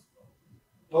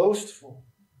 Boastful.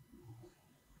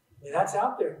 I mean, that's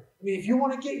out there. I mean, if you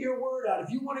want to get your word out, if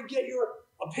you want to get your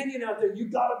opinion out there,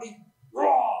 you've got to be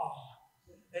raw.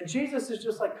 And Jesus is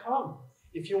just like, come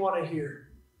if you want to hear.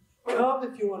 Come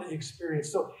if you want to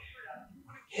experience. So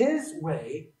his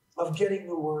way of getting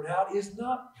the word out is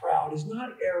not proud, is not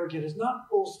arrogant, is not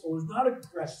boastful, is not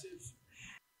aggressive.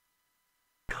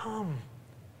 Come,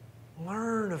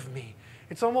 learn of me.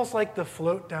 It's almost like the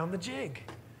float down the jig.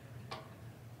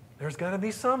 There's going to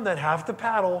be some that have to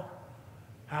paddle,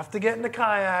 have to get into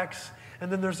kayaks,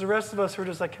 and then there's the rest of us who are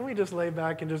just like, can we just lay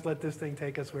back and just let this thing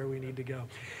take us where we need to go?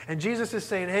 And Jesus is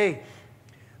saying, hey,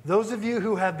 those of you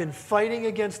who have been fighting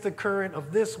against the current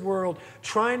of this world,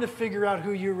 trying to figure out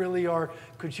who you really are,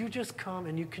 could you just come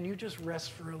and can you just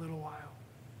rest for a little while?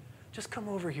 Just come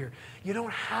over here. You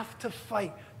don't have to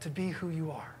fight to be who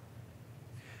you are.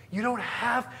 You don't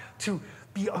have to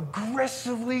be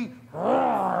aggressively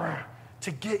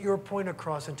to get your point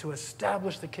across and to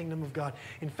establish the kingdom of God.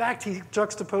 In fact, he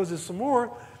juxtaposes some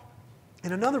more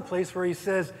in another place where he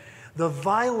says, the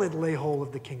violent lay hold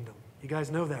of the kingdom. You guys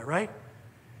know that, right?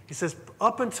 He says,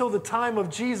 up until the time of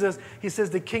Jesus, he says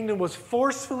the kingdom was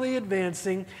forcefully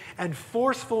advancing and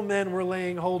forceful men were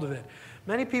laying hold of it.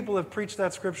 Many people have preached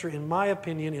that scripture, in my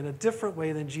opinion, in a different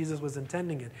way than Jesus was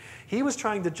intending it. He was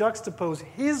trying to juxtapose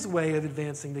his way of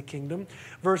advancing the kingdom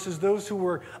versus those who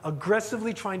were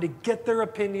aggressively trying to get their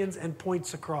opinions and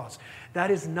points across.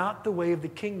 That is not the way of the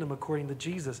kingdom according to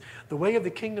Jesus. The way of the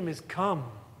kingdom is come.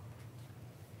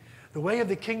 The way of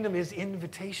the kingdom is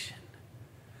invitation.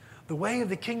 The way of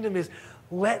the kingdom is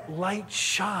let light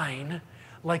shine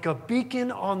like a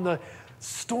beacon on the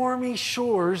stormy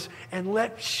shores and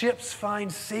let ships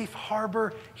find safe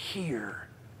harbor here.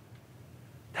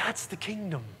 That's the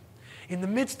kingdom. In the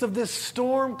midst of this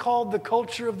storm called the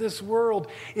culture of this world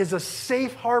is a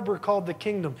safe harbor called the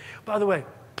kingdom. By the way,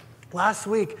 last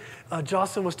week,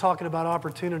 Jocelyn was talking about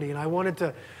opportunity, and I wanted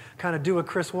to kind of do a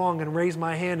Chris Wong and raise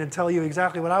my hand and tell you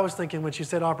exactly what I was thinking when she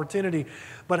said opportunity,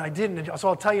 but I didn't. So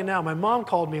I'll tell you now. My mom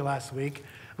called me last week,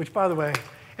 which, by the way,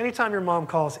 anytime your mom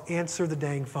calls, answer the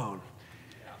dang phone.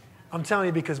 I'm telling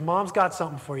you, because mom's got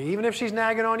something for you. Even if she's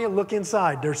nagging on you, look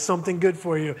inside. There's something good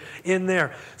for you in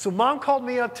there. So mom called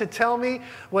me up to tell me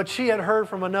what she had heard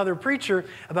from another preacher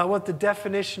about what the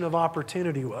definition of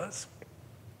opportunity was.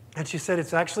 And she said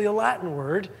it's actually a Latin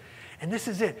word, and this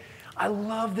is it. I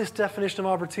love this definition of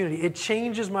opportunity. It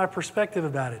changes my perspective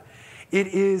about it. It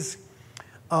is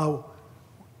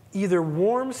either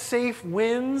warm, safe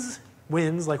winds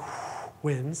like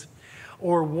winds,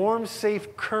 or warm,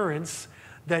 safe currents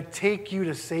that take you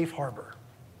to safe harbor.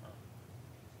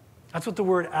 That's what the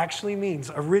word actually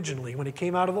means originally when it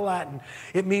came out of the Latin.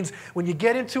 It means when you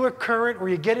get into a current or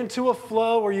you get into a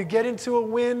flow or you get into a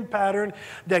wind pattern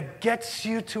that gets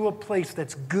you to a place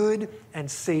that's good and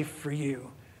safe for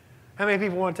you. How many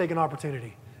people want to take an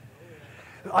opportunity?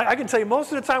 I can tell you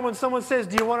most of the time when someone says,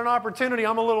 do you want an opportunity?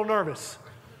 I'm a little nervous.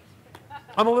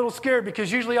 I'm a little scared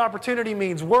because usually opportunity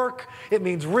means work, it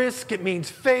means risk, it means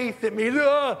faith, it means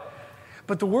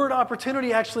But the word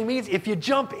opportunity actually means if you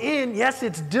jump in, yes,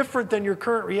 it's different than your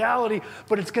current reality,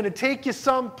 but it's going to take you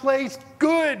someplace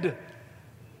good.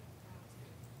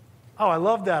 Oh, I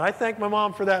love that. I thanked my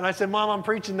mom for that. And I said, Mom, I'm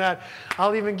preaching that.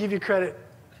 I'll even give you credit.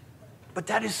 But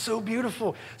that is so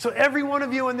beautiful. So every one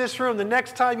of you in this room, the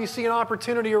next time you see an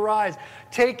opportunity arise,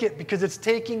 take it because it's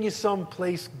taking you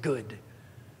someplace good.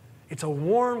 It's a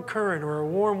warm current or a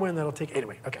warm wind that'll take...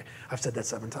 Anyway, okay, I've said that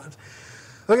 7 times.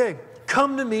 Okay,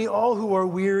 come to me, all who are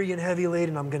weary and heavy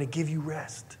laden. I'm going to give you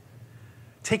rest.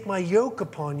 Take my yoke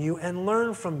upon you and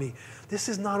learn from me. This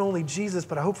is not only Jesus,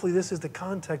 but hopefully this is the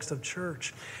context of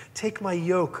church. Take my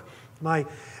yoke.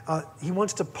 He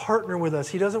wants to partner with us.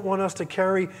 He doesn't want us to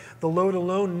carry the load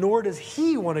alone, nor does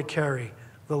he want to carry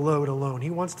the load alone. He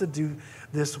wants to do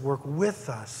this work with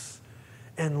us.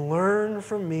 And learn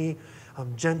from me.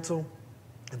 I'm gentle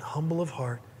and humble of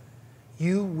heart.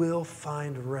 You will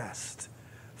find rest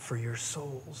for your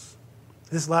souls.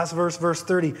 This last verse, verse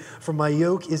 30, for my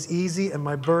yoke is easy and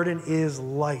my burden is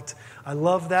light. I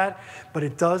love that, but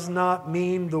it does not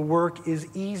mean the work is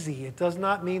easy. It does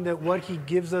not mean that what he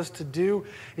gives us to do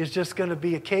is just going to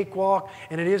be a cakewalk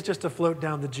and it is just to float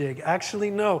down the jig.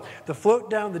 Actually, no. The float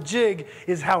down the jig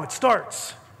is how it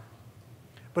starts.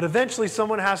 But eventually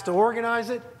someone has to organize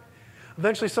it.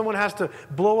 Eventually someone has to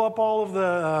blow up all of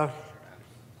the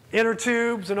inner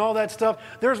tubes and all that stuff.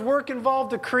 There's work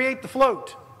involved to create the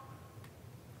float.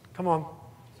 Come on.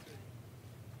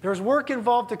 There's work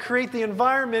involved to create the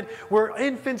environment where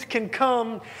infants can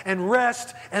come and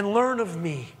rest and learn of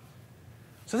me.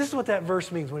 So this is what that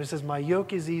verse means when it says, my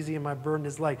yoke is easy and my burden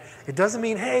is light. It doesn't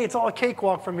mean, hey, it's all a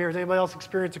cakewalk from here. Has anybody else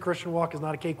experienced a Christian walk is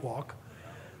not a cakewalk?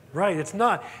 Right, it's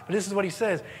not. But this is what he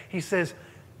says. He says,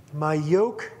 my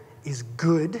yoke is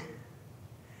good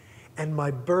and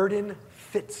my burden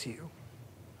fits you.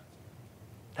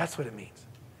 That's what it means.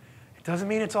 It doesn't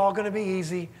mean it's all going to be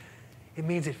easy. It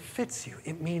means it fits you.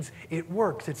 It means it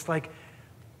works. It's like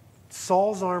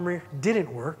Saul's armor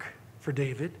didn't work for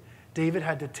David. David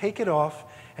had to take it off,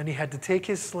 and he had to take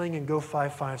his sling and go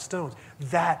 5 stones.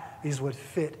 That is what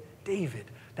fit David.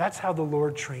 That's how the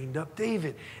Lord trained up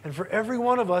David. And for every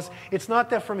one of us, it's not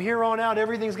that from here on out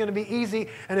everything's going to be easy,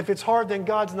 and if it's hard, then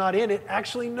God's not in it.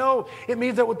 Actually, no. It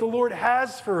means that what the Lord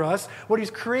has for us, what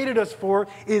he's created us for,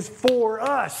 is for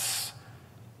us.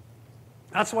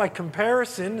 That's why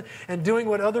comparison and doing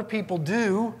what other people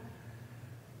do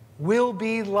will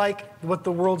be like what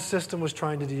the world system was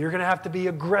trying to do. You're going to have to be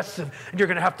aggressive, and you're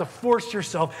going to have to force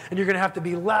yourself, and you're going to have to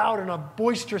be loud and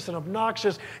boisterous and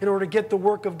obnoxious in order to get the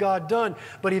work of God done.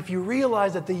 But if you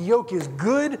realize that the yoke is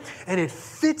good and it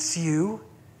fits you,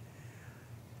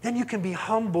 then you can be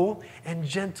humble and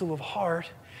gentle of heart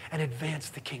and advance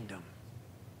the kingdom.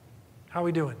 How are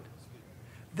we doing?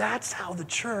 That's how the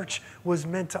church was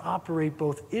meant to operate,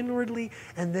 both inwardly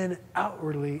and then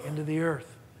outwardly into the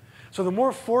earth. So the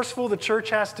more forceful the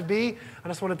church has to be, I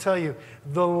just want to tell you,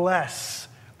 the less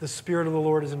the Spirit of the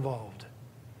Lord is involved.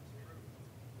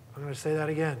 I'm going to say that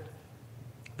again.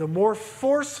 The more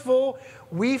forceful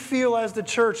we feel as the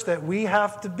church that we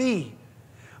have to be,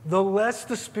 the less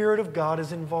the Spirit of God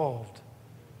is involved.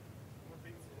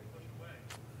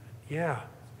 Yeah.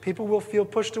 People will feel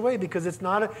pushed away because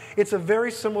it's a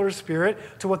very similar spirit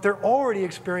to what they're already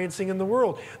experiencing in the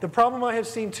world. The problem I have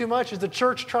seen too much is the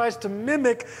church tries to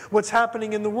mimic what's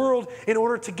happening in the world in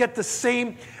order to get the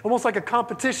same, almost like a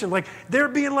competition. Like, they're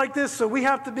being like this, so we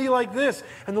have to be like this.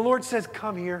 And the Lord says,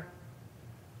 come here.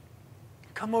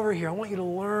 Come over here. I want you to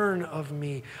learn of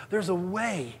me. There's a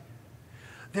way.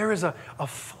 There is a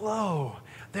flow.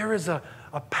 There is a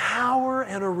power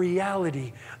and a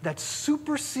reality that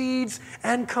supersedes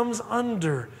and comes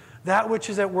under that which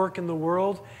is at work in the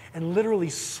world and literally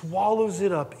swallows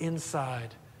it up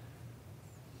inside.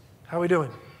 How are we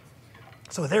doing?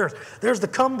 So there's the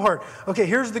come part. Okay,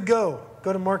 here's the go.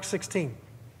 Go to Mark 16.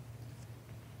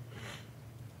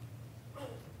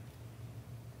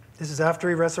 This is after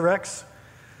he resurrects.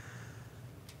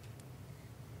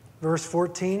 Verse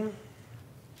 14.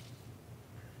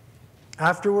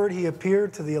 Afterward, he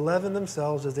appeared to the 11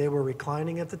 themselves as they were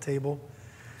reclining at the table.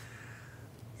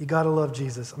 You got to love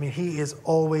Jesus. I mean, he is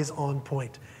always on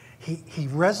point. He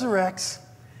resurrects.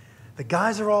 The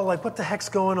guys are all like, what the heck's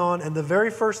going on? And the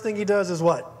very first thing he does is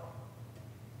what?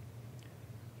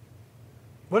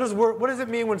 What does it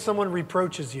mean when someone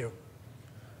reproaches you?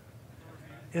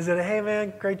 Is it a, hey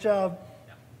man, great job?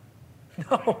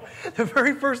 No, the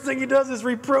very first thing he does is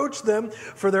reproach them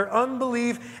for their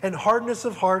unbelief and hardness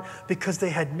of heart because they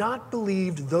had not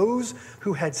believed those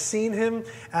who had seen him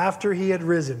after he had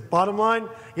risen. Bottom line,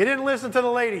 you didn't listen to the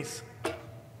ladies. Because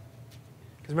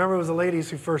remember, it was the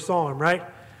ladies who first saw him, right?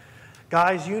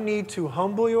 Guys, you need to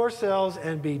humble yourselves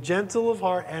and be gentle of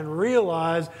heart and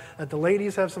realize that the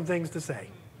ladies have some things to say.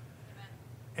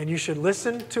 And you should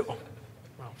listen to,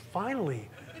 well, finally,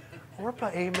 Orpah,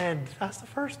 amen. That's the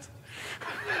first.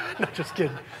 No, just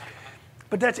kidding.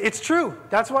 But it's true.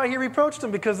 That's why he reproached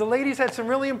them, because the ladies had some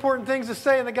really important things to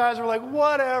say, and the guys were like,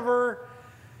 whatever.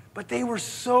 But they were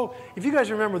so, if you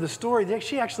guys remember the story,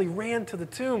 she actually ran to the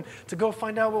tomb to go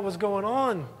find out what was going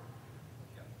on.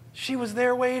 She was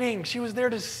there waiting. She was there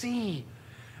to see.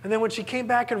 And then when she came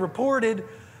back and reported,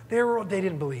 they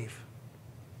didn't believe.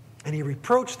 And he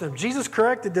reproached them. Jesus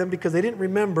corrected them because they didn't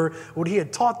remember what he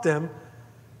had taught them.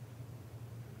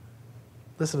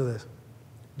 Listen to this.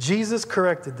 Jesus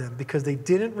corrected them because they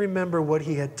didn't remember what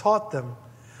he had taught them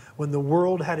when the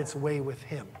world had its way with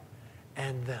him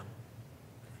and them.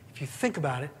 If you think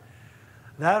about it,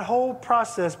 that whole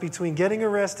process between getting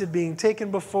arrested, being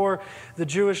taken before the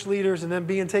Jewish leaders, and then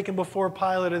being taken before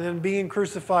Pilate, and then being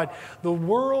crucified, the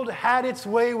world had its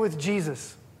way with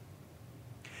Jesus.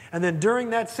 And then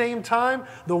during that same time,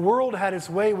 the world had its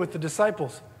way with the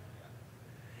disciples.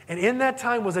 And in that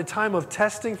time was a time of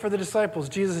testing for the disciples.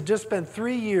 Jesus had just spent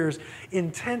 3 years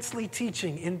intensely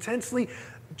teaching, intensely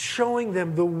showing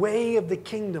them the way of the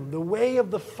kingdom, the way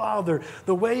of the Father,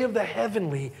 the way of the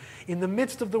heavenly in the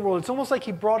midst of the world. It's almost like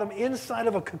he brought them inside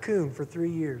of a cocoon for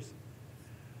 3 years.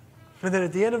 And then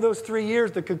at the end of those 3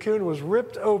 years, the cocoon was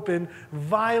ripped open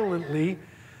violently.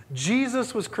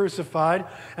 Jesus was crucified,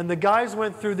 and the guys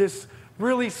went through this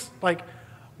really like,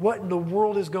 what in the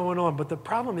world is going on? But the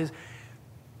problem is,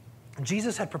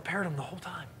 Jesus had prepared them the whole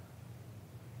time.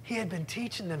 He had been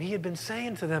teaching them. He had been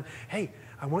saying to them, hey,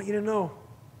 I want you to know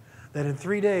that in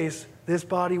 3 days, this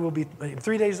body will be, in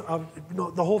 3 days,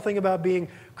 the whole thing about being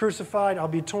crucified, I'll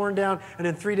be torn down, and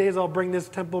in 3 days, I'll bring this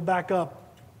temple back up.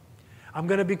 I'm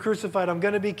going to be crucified. I'm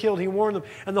going to be killed. He warned them.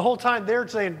 And the whole time they're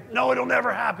saying, no, it'll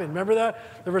never happen. Remember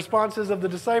that? The responses of the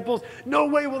disciples, no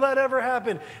way will that ever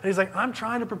happen. And he's like, I'm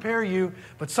trying to prepare you,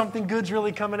 but something good's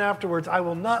really coming afterwards. I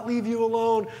will not leave you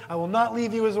alone. I will not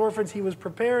leave you as orphans. He was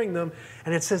preparing them.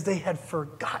 And it says they had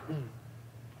forgotten.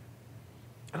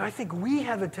 And I think we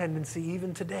have a tendency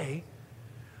even today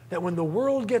that when the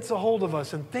world gets a hold of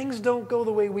us and things don't go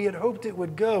the way we had hoped it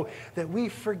would go, that we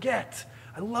forget.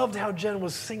 I loved how Jen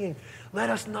was singing, let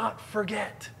us not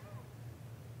forget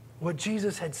what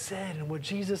Jesus had said and what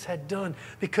Jesus had done,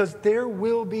 because there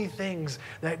will be things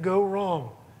that go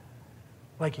wrong.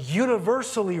 like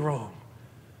universally wrong,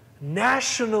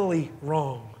 nationally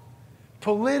wrong,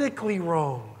 politically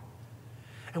wrong.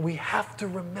 And we have to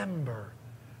remember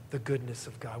the goodness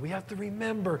of God. We have to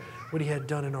remember what he had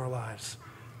done in our lives.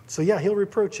 So yeah, he'll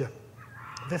reproach you.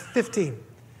 Verse 15.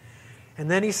 And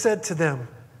then he said to them,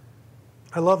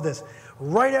 I love this,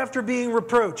 right after being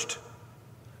reproached,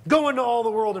 go into all the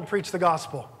world and preach the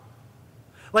gospel.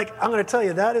 Like, I'm going to tell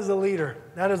you, that is a leader.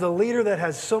 That is a leader that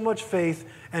has so much faith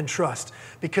and trust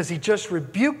because he just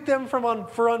rebuked them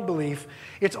for unbelief.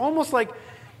 It's almost like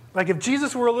if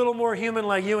Jesus were a little more human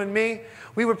like you and me,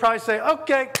 we would probably say,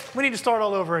 okay, we need to start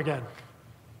all over again.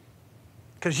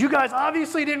 Because you guys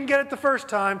obviously didn't get it the first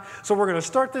time, so we're going to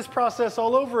start this process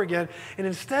all over again. And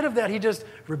instead of that, he just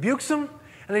rebukes them,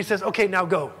 and he says, okay, now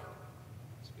go.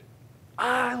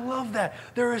 I love that.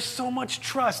 There is so much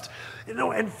trust.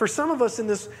 And for some of us in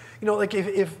this, like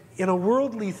if in a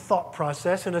worldly thought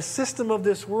process, in a system of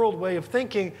this world way of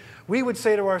thinking, we would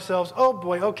say to ourselves, oh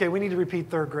boy, okay, we need to repeat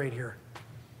third grade here.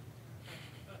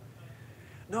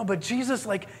 No, but Jesus,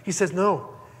 he says,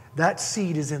 no, that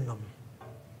seed is in them.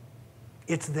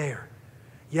 It's there.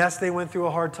 Yes, they went through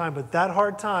a hard time, but that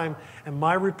hard time and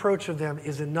my reproach of them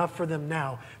is enough for them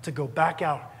now to go back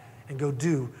out and go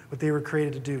do what they were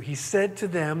created to do. He said to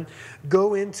them,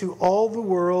 go into all the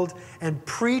world and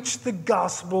preach the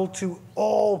gospel to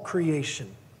all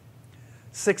creation.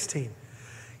 16.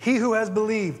 He who has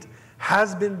believed,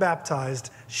 has been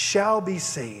baptized, shall be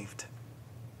saved.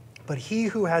 But he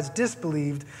who has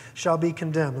disbelieved shall be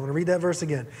condemned. I want to read that verse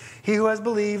again. He who has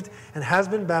believed and has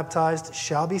been baptized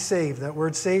shall be saved. That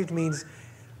word saved means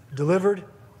delivered,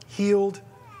 healed,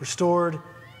 restored,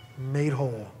 made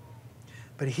whole.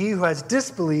 But he who has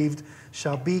disbelieved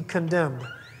shall be condemned.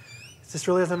 This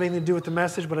really doesn't have anything to do with the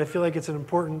message, but I feel like it's an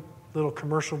important little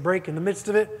commercial break in the midst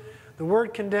of it. The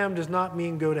word condemned does not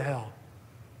mean go to hell.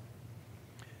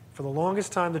 For the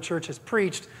longest time, the church has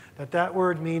preached that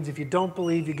word means if you don't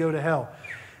believe, you go to hell.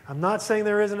 I'm not saying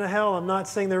there isn't a hell. I'm not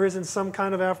saying there isn't some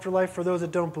kind of afterlife for those that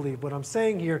don't believe. What I'm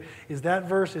saying here is that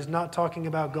verse is not talking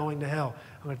about going to hell.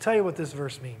 I'm going to tell you what this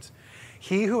verse means.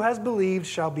 He who has believed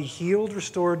shall be healed,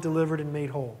 restored, delivered, and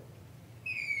made whole.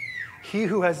 He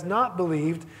who has not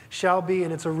believed shall be,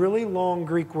 and it's a really long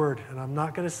Greek word, and I'm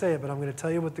not going to say it, but I'm going to tell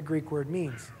you what the Greek word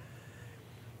means.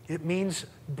 It means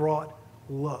brought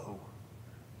low.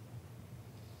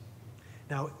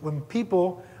 Now, when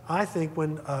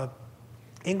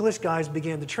English guys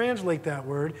began to translate that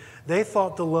word, they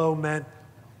thought the low meant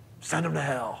send them to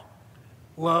hell.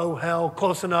 Low, hell,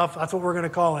 close enough, that's what we're going to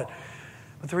call it.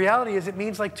 But the reality is it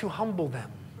means like to humble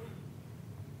them.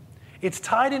 It's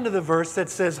tied into the verse that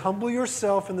says, humble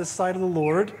yourself in the sight of the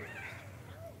Lord,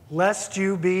 lest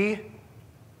you be,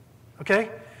 okay?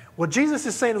 What Jesus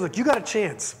is saying is, look, you got a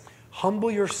chance.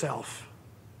 Humble yourself.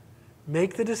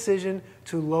 Make the decision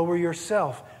to lower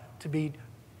yourself, to be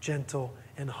gentle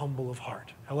and humble of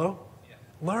heart. Hello? Yeah.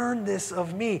 Learn this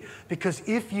of me, because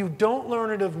if you don't learn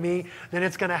it of me, then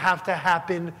it's going to have to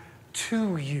happen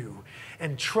to you.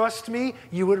 And trust me,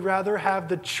 you would rather have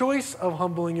the choice of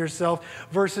humbling yourself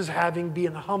versus having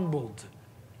been humbled.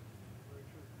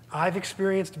 I've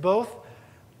experienced both.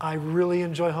 I really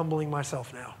enjoy humbling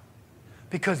myself now.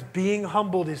 Because being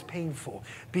humbled is painful.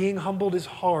 Being humbled is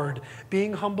hard.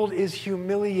 Being humbled is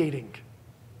humiliating.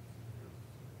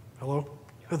 Hello?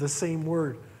 They're the same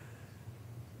word.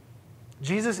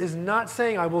 Jesus is not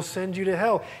saying, I will send you to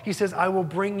hell. He says, I will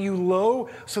bring you low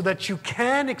so that you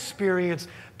can experience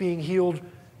being healed,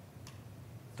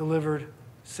 delivered,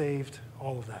 saved,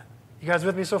 all of that. You guys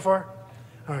with me so far?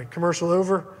 All right, commercial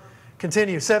over.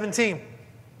 Continue. 17.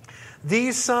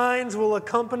 These signs will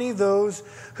accompany those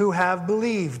who have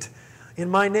believed. In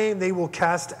my name they will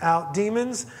cast out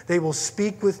demons. They will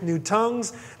speak with new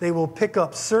tongues. They will pick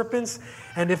up serpents.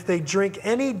 And if they drink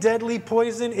any deadly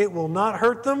poison, it will not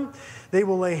hurt them. They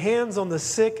will lay hands on the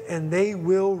sick and they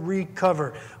will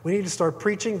recover. We need to start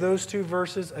preaching those two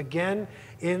verses again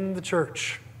in the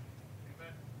church.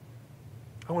 Amen.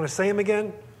 I want to say them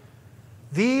again.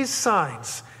 These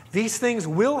signs, these things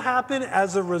will happen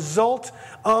as a result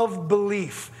of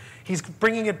belief. He's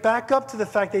bringing it back up to the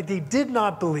fact that they did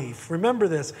not believe. Remember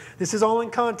this. This is all in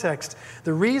context.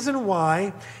 The reason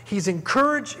why he's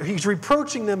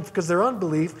reproaching them because of their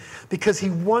unbelief, because he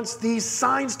wants these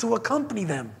signs to accompany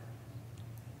them.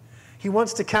 He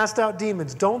wants to cast out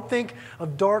demons. Don't think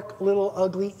of dark, little,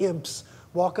 ugly imps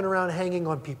walking around hanging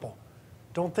on people.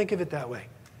 Don't think of it that way.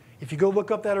 If you go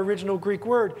look up that original Greek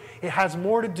word, it has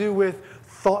more to do with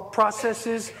thought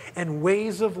processes and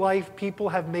ways of life people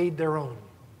have made their own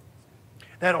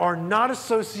that are not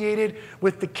associated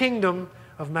with the kingdom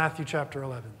of Matthew chapter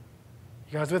 11.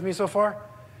 You guys with me so far?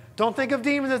 Don't think of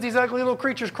demons as these ugly little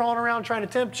creatures crawling around trying to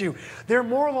tempt you. They're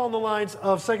more along the lines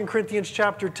of 2 Corinthians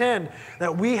chapter 10,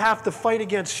 that we have to fight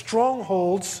against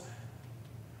strongholds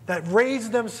that raise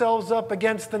themselves up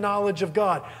against the knowledge of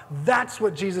God. That's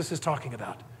what Jesus is talking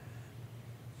about.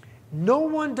 No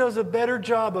one does a better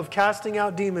job of casting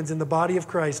out demons in the body of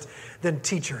Christ than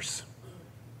teachers.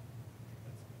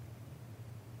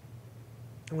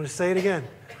 I'm going to say it again.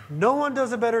 No one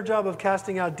does a better job of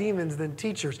casting out demons than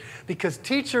teachers, because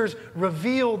teachers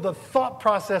reveal the thought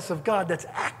process of God that's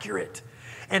accurate.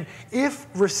 And if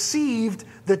received,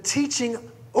 the teaching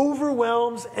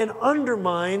overwhelms and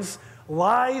undermines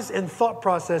lies and thought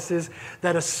processes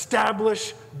that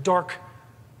establish dark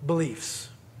beliefs.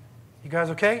 You guys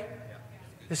okay?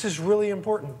 This is really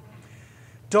important.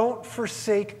 Don't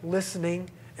forsake listening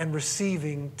and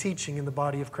receiving teaching in the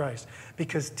body of Christ,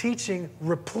 because teaching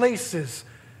replaces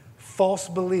false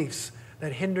beliefs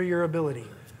that hinder your ability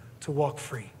to walk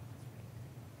free.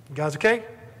 You guys okay?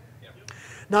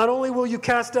 Not only will you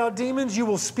cast out demons, you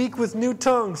will speak with new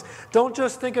tongues. Don't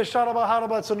just think of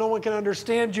shadabahat so no one can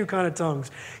understand you kind of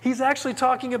tongues. He's actually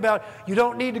talking about you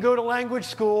don't need to go to language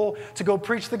school to go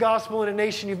preach the gospel in a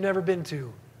nation you've never been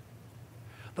to.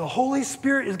 The Holy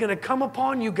Spirit is going to come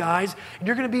upon you guys, and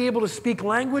you're going to be able to speak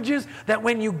languages that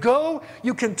when you go,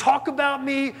 you can talk about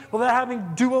me without having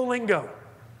Duolingo.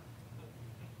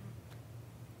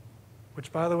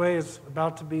 Which, by the way, is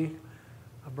about to be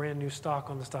a brand new stock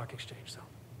on the stock exchange. So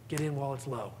get in while it's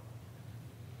low.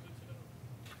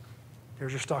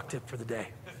 There's your stock tip for the day.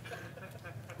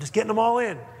 Just getting them all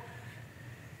in.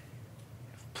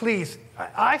 Please,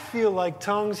 I feel like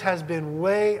tongues has been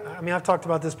I've talked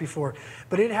about this before,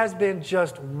 but it has been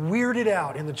just weirded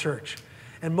out in the church.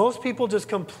 And most people just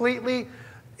completely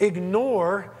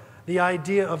ignore the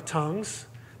idea of tongues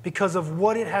because of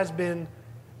what it has been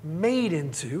made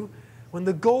into, when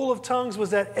the goal of tongues was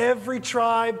that every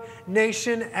tribe,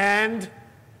 nation, and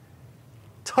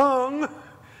tongue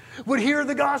would hear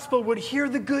the gospel, would hear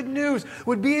the good news,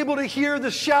 would be able to hear the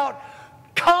shout,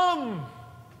 "Come!"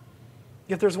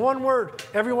 If there's one word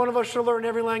every one of us should learn in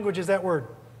every language, is that word.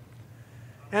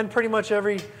 And pretty much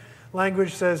every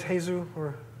language says Jesus,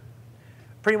 or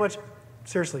pretty much,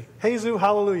 seriously, Jesus,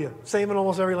 hallelujah. Same in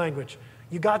almost every language.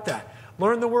 You got that.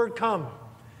 Learn the word come.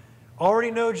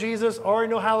 Already know Jesus, already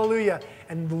know hallelujah,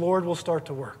 and the Lord will start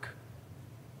to work.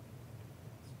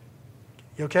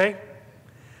 You okay?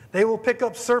 They will pick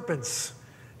up serpents.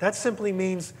 That simply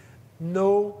means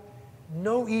no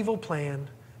evil plan,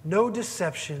 no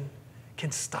deception can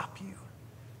stop you.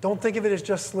 Don't think of it as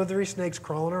just slithery snakes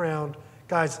crawling around.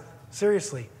 Guys,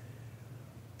 seriously,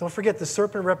 don't forget the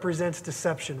serpent represents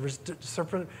deception. The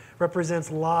serpent represents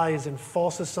lies and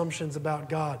false assumptions about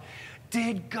God.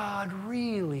 Did God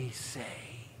really say?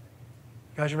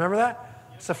 You guys remember that?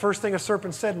 It's the first thing a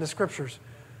serpent said in the scriptures,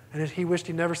 and he wished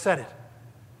he never said it.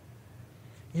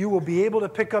 You will be able to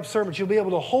pick up serpents. You'll be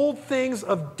able to hold things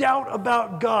of doubt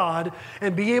about God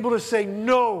and be able to say,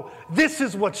 no, this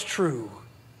is what's true.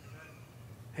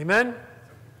 Amen?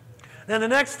 Then the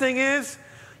next thing is,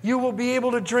 you will be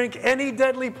able to drink any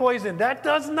deadly poison. That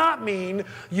does not mean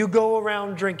you go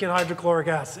around drinking hydrochloric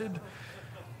acid.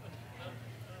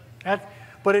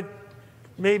 But it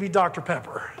may be Dr.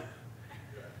 Pepper,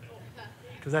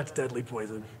 because that's deadly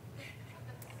poison.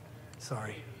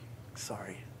 Sorry.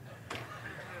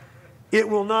 It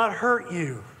will not hurt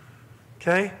you,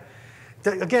 okay?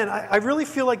 Again, I really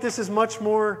feel like this is much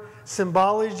more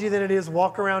symbology than it is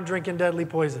walk around drinking deadly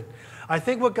poison. I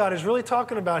think what God is really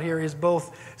talking about here is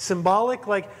both symbolic,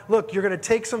 like, look, you're going to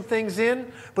take some things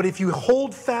in, but if you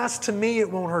hold fast to me, it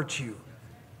won't hurt you.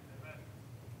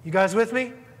 You guys with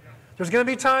me? There's going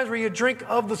to be times where you drink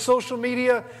of the social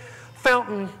media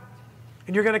fountain,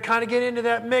 and you're going to kind of get into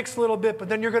that mix a little bit, but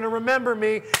then you're going to remember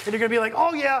me, and you're going to be like,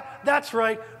 oh yeah, that's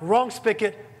right, wrong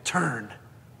spigot, turn.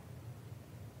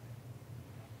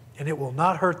 And it will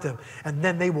not hurt them. And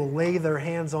then they will lay their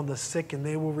hands on the sick and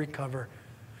they will recover.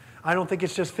 I don't think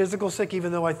it's just physical sick,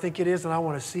 even though I think it is, and I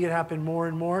want to see it happen more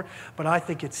and more, but I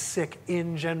think it's sick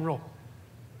in general.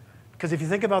 Because if you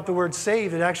think about the word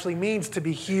saved, it actually means to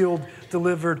be healed,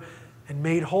 delivered, and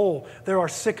made whole. There are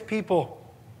sick people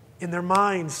in their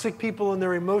minds, sick people in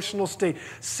their emotional state,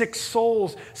 sick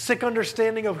souls, sick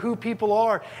understanding of who people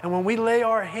are. And when we lay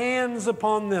our hands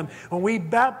upon them, when we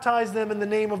baptize them in the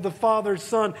name of the Father,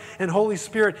 Son, and Holy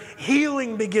Spirit,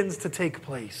 healing begins to take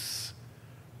place.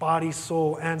 Body,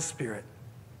 soul, and spirit.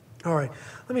 All right,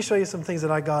 let me show you some things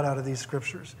that I got out of these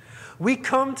scriptures. We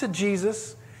come to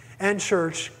Jesus and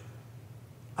church,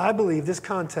 I believe this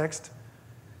context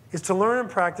is to learn and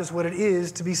practice what it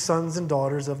is to be sons and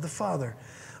daughters of the Father.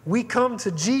 We come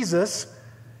to Jesus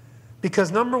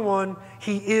Because number one,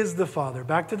 he is the Father.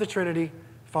 Back to the Trinity,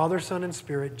 Father, Son, and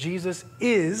Spirit. Jesus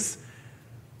is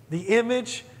the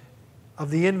image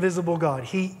of the invisible God.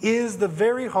 He is the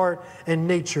very heart and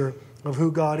nature of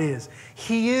who God is.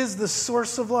 He is the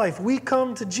source of life. We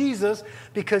come to Jesus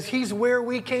because he's where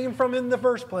we came from in the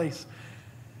first place.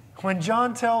 When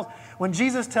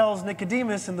Jesus tells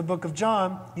Nicodemus in the book of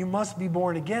John, you must be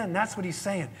born again, that's what he's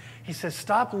saying. He says,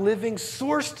 stop living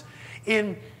sourced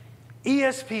in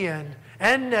ESPN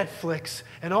and Netflix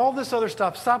and all this other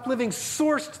stuff. Stop living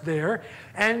sourced there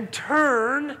and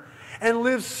turn and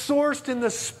live sourced in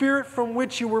the Spirit from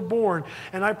which you were born.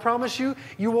 And I promise you,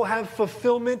 you will have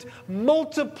fulfillment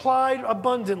multiplied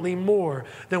abundantly more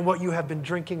than what you have been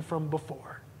drinking from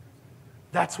before.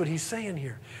 That's what he's saying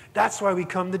here. That's why we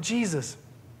come to Jesus.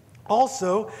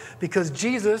 Also, because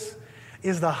Jesus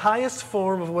is the highest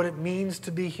form of what it means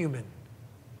to be human.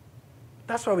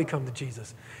 That's why we come to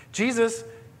Jesus. Jesus,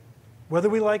 whether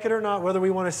we like it or not, whether we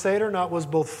want to say it or not, was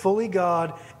both fully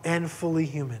God and fully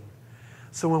human.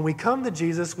 So when we come to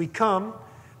Jesus, we come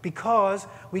because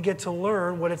we get to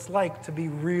learn what it's like to be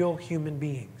real human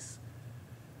beings.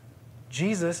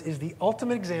 Jesus is the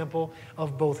ultimate example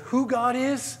of both who God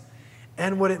is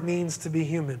and what it means to be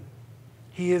human.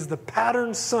 He is the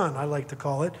pattern son, I like to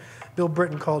call it. Bill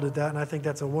Britton called it that, and I think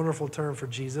that's a wonderful term for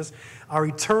Jesus. Our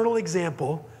eternal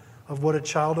example of what a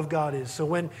child of God is. So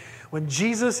when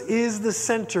Jesus is the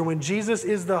center, when Jesus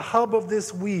is the hub of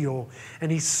this wheel,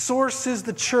 and he sources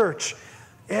the church,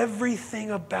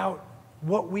 everything about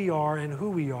what we are and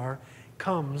who we are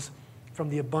comes from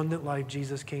the abundant life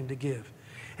Jesus came to give.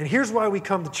 And here's why we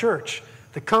come to church,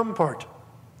 the come part.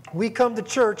 We come to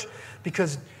church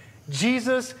because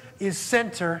Jesus is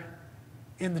center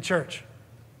in the church.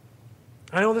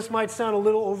 I know this might sound a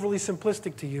little overly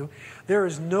simplistic to you. There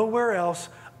is nowhere else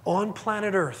on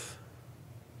planet Earth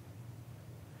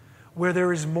where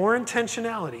there is more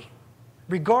intentionality,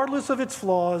 regardless of its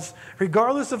flaws,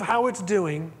 regardless of how it's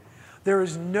doing. There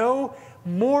is no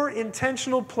more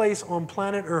intentional place on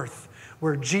planet Earth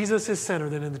where Jesus is center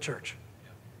than in the church.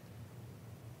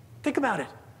 Think about it.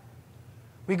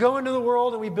 We go into the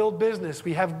world and we build business.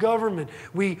 We have government.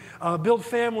 We build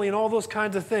family and all those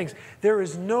kinds of things. There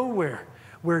is nowhere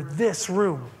where this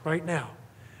room right now,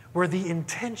 where the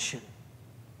intention,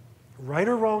 right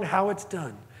or wrong how it's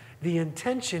done, the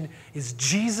intention is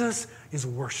Jesus is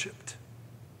worshiped.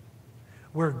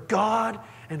 Where God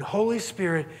and Holy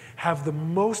Spirit have the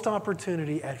most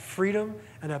opportunity at freedom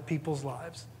and at people's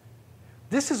lives.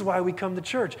 This is why we come to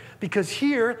church, because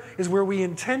here is where we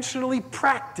intentionally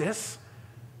practice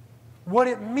what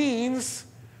it means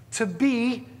to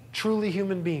be truly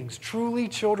human beings, truly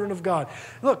children of God.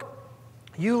 Look,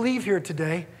 you leave here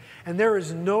today, and there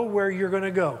is nowhere you're going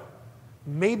to go.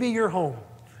 Maybe you're home.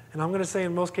 And I'm going to say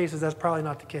in most cases that's probably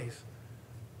not the case.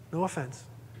 No offense.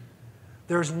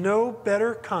 There's no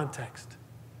better context,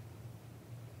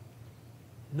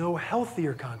 no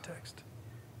healthier context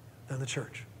than the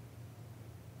church.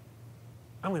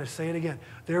 I'm going to say it again.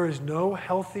 There is no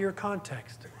healthier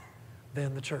context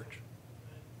than the church.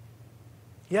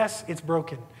 Yes, it's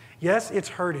broken. Yes, it's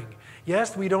hurting.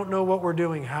 Yes, we don't know what we're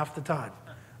doing half the time.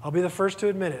 I'll be the first to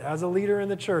admit it. As a leader in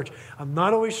the church, I'm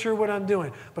not always sure what I'm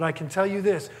doing, but I can tell you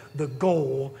this, the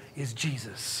goal is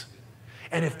Jesus.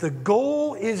 And if the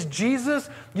goal is Jesus,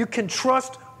 you can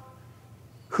trust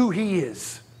who he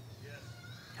is.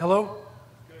 Hello?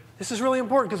 This is really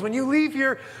important because when you leave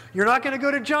here, you're not going to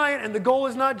go to Giant and the goal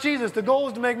is not Jesus. The goal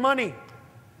is to make money.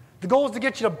 The goal is to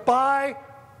get you to buy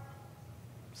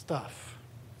stuff.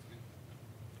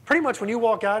 Pretty much when you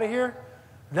walk out of here,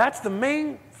 that's the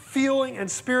main feeling and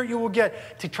spirit you will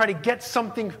get, to try to get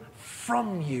something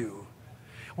from you.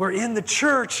 Where in the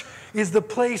church is the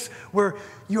place where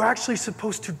you're actually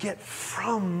supposed to get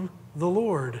from the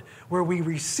Lord, where we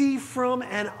receive from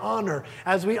and honor.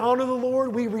 As we honor the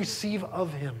Lord, we receive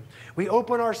of him. We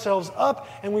open ourselves up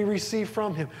and we receive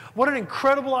from him. What an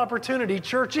incredible opportunity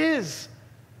church is.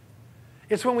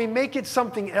 It's when we make it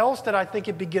something else that I think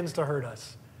it begins to hurt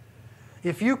us.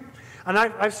 And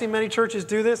I've seen many churches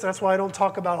do this. That's why I don't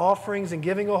talk about offerings and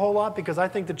giving a whole lot, because I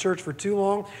think the church for too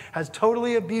long has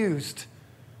totally abused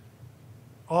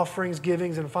offerings,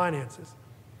 givings, and finances.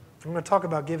 I'm going to talk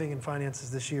about giving and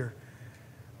finances this year.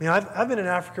 I mean, I've been in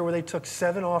Africa where they took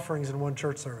 7 offerings in one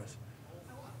church service.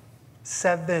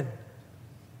 7.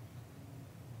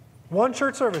 One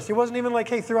church service. It wasn't even like,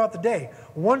 hey, throughout the day.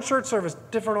 One church service,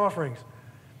 different offerings.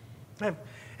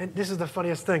 And this is the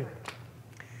funniest thing.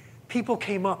 People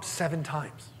came up 7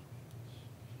 times.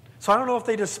 So I don't know if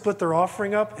they just split their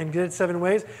offering up and did it 7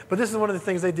 ways, but this is one of the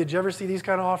things they did. Did you ever see these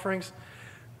kind of offerings?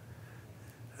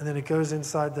 And then it goes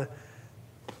inside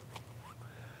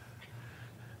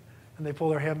And they pull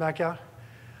their hand back out.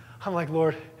 I'm like,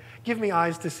 Lord, give me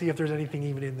eyes to see if there's anything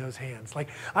even in those hands. Like,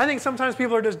 I think sometimes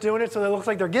people are just doing it so that it looks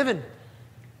like they're giving.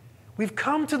 We've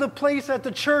come to the place at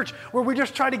the church where we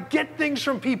just try to get things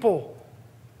from people.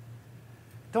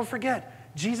 Don't forget,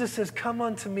 Jesus says, come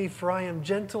unto me, for I am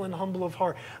gentle and humble of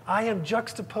heart. I am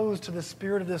juxtaposed to the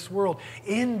spirit of this world.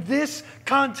 In this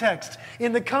context,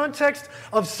 in the context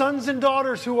of sons and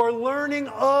daughters who are learning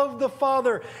of the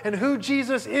Father and who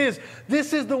Jesus is,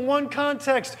 this is the one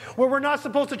context where we're not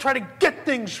supposed to try to get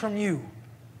things from you.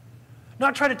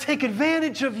 Not try to take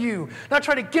advantage of you. Not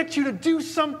try to get you to do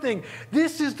something.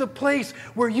 This is the place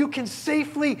where you can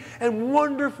safely and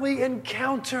wonderfully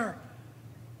encounter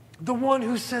the one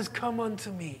who says, come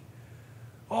unto me,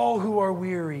 all who are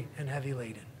weary and heavy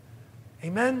laden.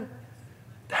 Amen?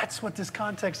 That's what this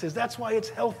context is. That's why it's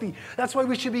healthy. That's why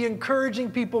we should be encouraging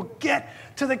people, get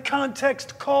to the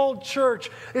context called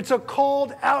church. It's a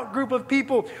called out group of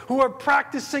people who are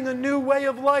practicing a new way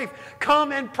of life.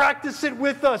 Come and practice it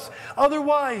with us.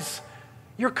 Otherwise,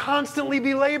 you're constantly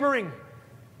belaboring.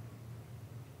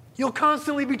 You'll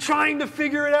constantly be trying to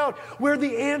figure it out, where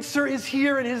the answer is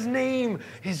here, and his name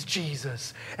is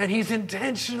Jesus, and he's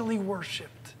intentionally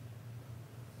worshiped.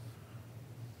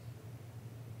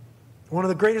 One of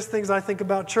the greatest things I think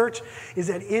about church is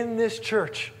that in this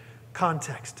church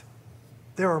context,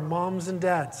 there are moms and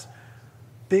dads,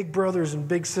 big brothers and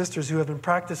big sisters who have been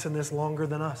practicing this longer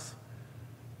than us.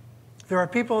 There are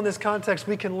people in this context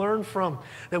we can learn from,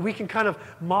 that we can kind of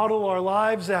model our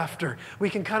lives after. We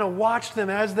can kind of watch them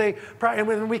as they practice,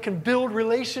 and we can build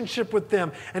relationship with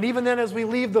them. And even then, as we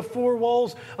leave the four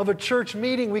walls of a church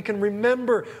meeting, we can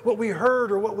remember what we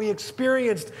heard or what we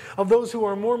experienced of those who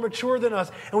are more mature than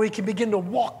us, and we can begin to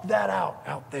walk that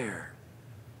out there.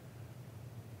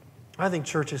 I think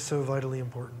church is so vitally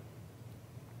important.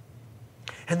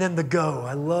 And then the go.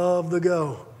 I love the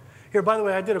go. Here, by the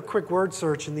way, I did a quick word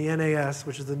search in the NAS,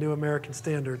 which is the New American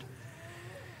Standard.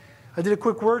 I did a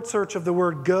quick word search of the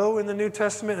word go in the New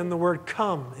Testament and the word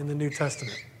come in the New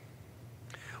Testament.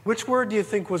 Which word do you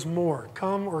think was more,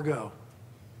 come or go?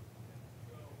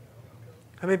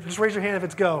 I mean, just raise your hand if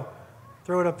it's go.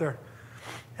 Throw it up there.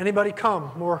 Anybody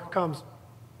come, more comes.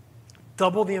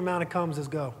 Double the amount of comes is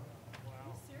go.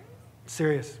 Wow.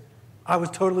 Serious. I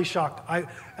was totally shocked. I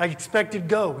expected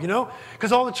go,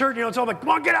 because all the church, it's all like, come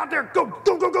on, get out there, go,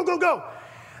 go, go, go, go, go.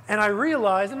 And I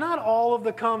realized, and not all of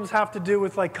the comes have to do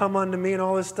with like, come unto me and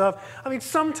all this stuff. I mean,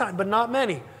 sometimes, but not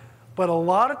many. But a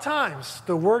lot of times,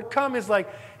 the word come is like,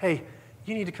 hey,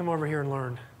 you need to come over here and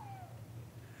learn.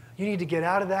 You need to get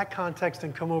out of that context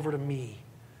and come over to me.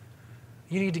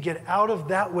 You need to get out of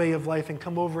that way of life and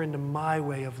come over into my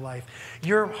way of life.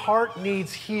 Your heart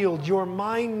needs healed. Your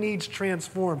mind needs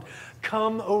transformed.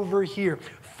 Come over here.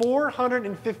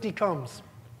 450 comes.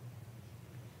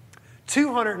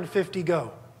 250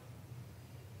 go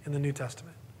in the New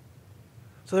Testament.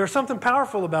 So there's something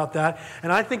powerful about that.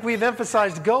 And I think we've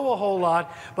emphasized go a whole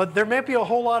lot, but there may be a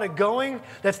whole lot of going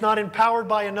that's not empowered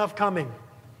by enough coming.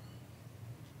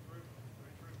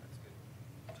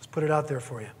 Just put it out there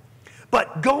for you.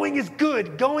 But going is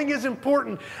good. Going is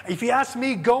important. If you ask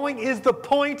me, going is the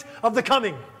point of the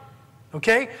coming.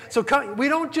 Okay? So we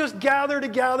don't just gather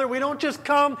together. We don't just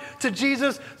come to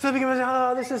Jesus so we can say,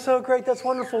 oh, this is so great. That's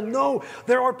wonderful. No,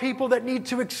 there are people that need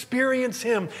to experience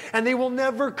him. And they will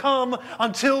never come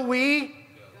until we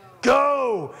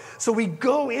go. So we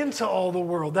go into all the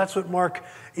world. That's what Mark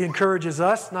encourages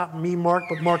us. Not me, Mark,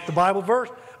 but Mark, the Bible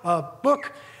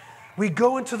book. We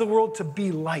go into the world to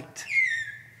be light.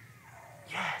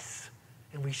 Yes.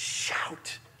 And we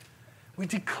shout. We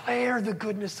declare the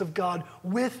goodness of God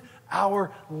with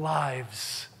our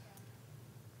lives.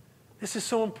 This is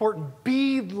so important.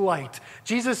 Be light.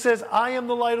 Jesus says, I am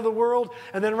the light of the world.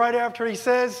 And then right after he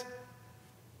says,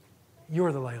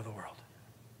 you're the light of the world.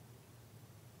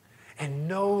 And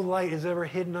no light is ever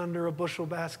hidden under a bushel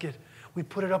basket. We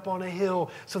put it up on a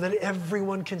hill so that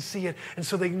everyone can see it. And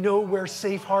so they know where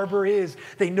safe harbor is.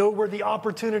 They know where the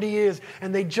opportunity is.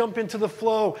 And they jump into the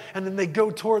flow. And then they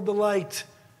go toward the light.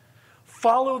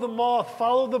 Follow the moth.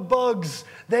 Follow the bugs.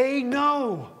 They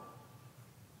know.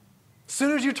 As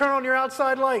soon as you turn on your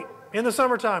outside light in the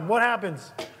summertime, what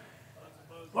happens?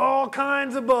 All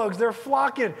kinds of bugs. They're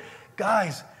flocking.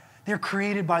 Guys, they're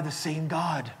created by the same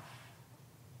God.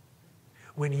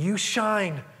 When you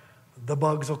shine, the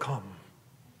bugs will come.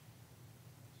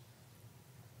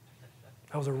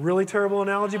 That was a really terrible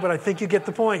analogy, but I think you get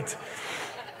the point.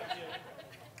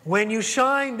 When you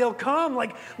shine, they'll come.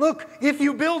 Like, look, if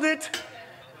you build it.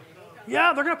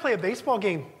 Yeah, they're going to play a baseball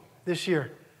game this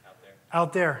year.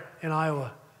 Out there in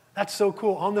Iowa. That's so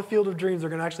cool. On the Field of Dreams, they're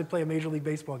going to actually play a Major League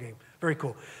Baseball game. Very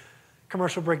cool.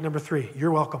 Commercial break number 3.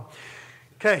 You're welcome.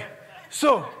 Okay,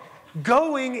 so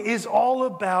going is all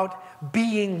about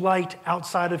being light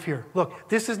outside of here. Look,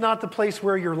 this is not the place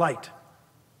where you're light.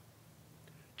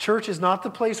 Church is not the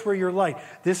place where you're light.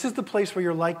 This is the place where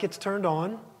your light gets turned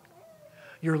on.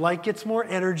 Your light gets more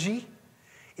energy.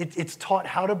 It's taught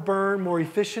how to burn more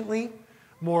efficiently,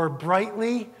 more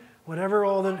brightly, whatever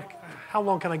all the... How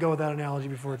long can I go with that analogy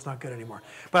before it's not good anymore?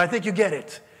 But I think you get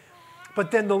it. But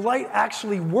then the light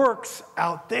actually works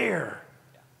out there.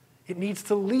 It needs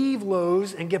to leave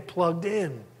Lowe's and get plugged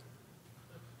in.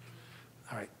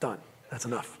 All right, done. That's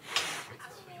enough.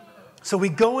 So we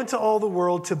go into all the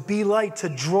world to be light, to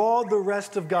draw the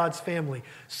rest of God's family.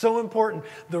 So important.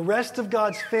 The rest of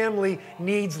God's family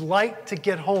needs light to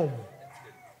get home.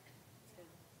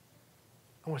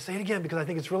 I want to say it again because I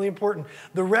think it's really important.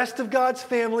 The rest of God's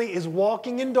family is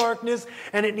walking in darkness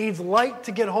and it needs light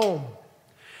to get home.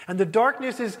 And the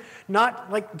darkness is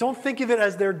not like, don't think of it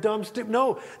as they're dumb, stupid.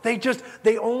 No,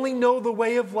 they only know the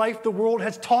way of life the world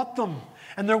has taught them.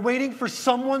 And they're waiting for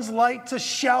someone's light to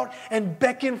shout and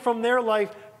beckon from their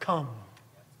life, come.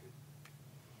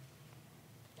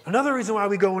 Another reason why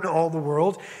we go into all the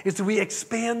world is that we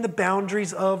expand the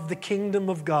boundaries of the kingdom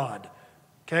of God.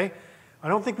 Okay? I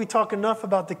don't think we talk enough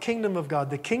about the kingdom of God.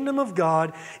 The kingdom of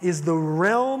God is the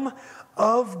realm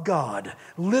of God,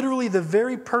 literally the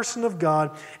very person of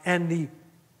God, and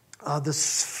the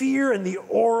sphere and the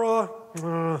aura.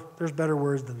 There's better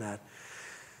words than that.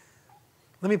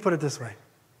 Let me put it this way.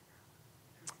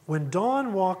 When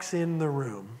Dawn walks in the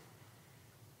room,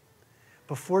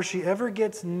 before she ever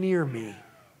gets near me,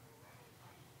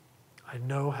 I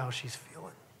know how she's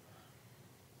feeling.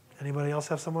 Anybody else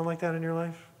have someone like that in your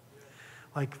life?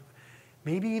 Like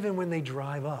maybe even when they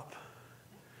drive up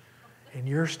and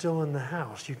you're still in the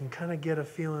house, you can kind of get a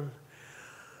feeling,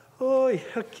 oh,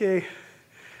 okay.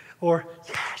 Or,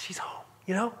 yeah, she's home,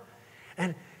 you know?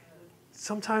 And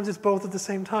sometimes it's both at the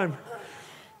same time.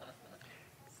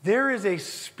 There is a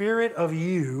spirit of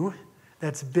you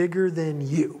that's bigger than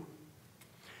you.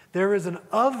 There is an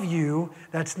of you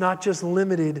that's not just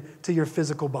limited to your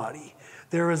physical body.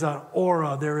 There is an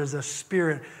aura, there is a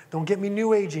spirit. Don't get me new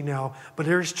agey now, but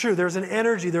there's true. There's an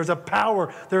energy, there's a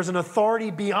power, there's an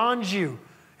authority beyond you.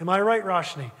 Am I right,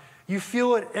 Roshni? You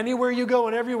feel it anywhere you go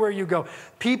and everywhere you go.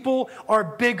 People are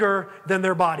bigger than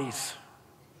their bodies.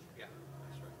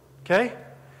 Okay?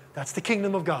 That's the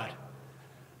kingdom of God.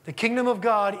 The kingdom of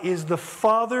God is the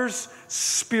Father's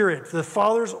spirit, the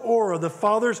Father's aura, the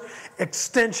Father's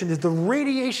extension, is the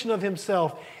radiation of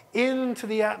himself into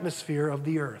the atmosphere of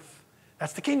the earth.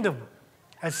 That's the kingdom.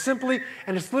 As simply,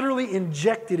 and it's literally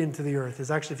injected into the earth, is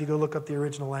actually if you go look up the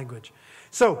original language.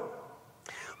 So,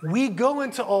 we go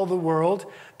into all the world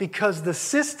because the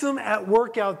system at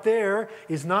work out there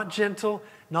is not gentle,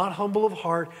 not humble of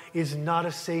heart, is not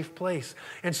a safe place.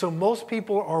 And so most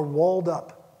people are walled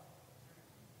up.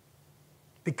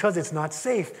 Because it's not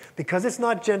safe, because it's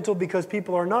not gentle, because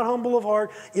people are not humble of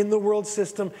heart in the world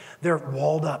system, they're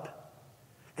walled up.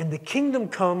 And the kingdom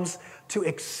comes to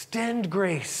extend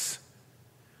grace,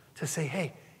 to say,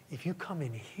 hey, if you come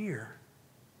in here,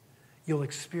 you'll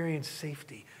experience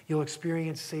safety. You'll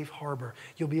experience safe harbor.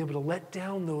 You'll be able to let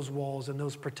down those walls and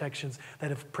those protections that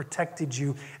have protected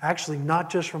you, actually not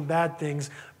just from bad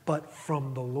things, but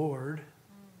from the Lord.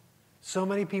 So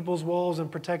many people's walls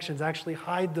and protections actually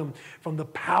hide them from the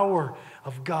power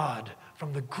of God,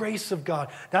 from the grace of God.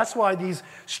 That's why these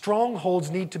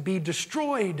strongholds need to be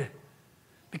destroyed,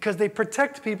 because they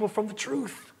protect people from the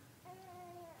truth.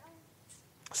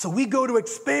 So we go to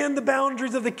expand the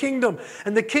boundaries of the kingdom,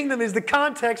 and the kingdom is the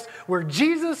context where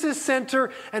Jesus is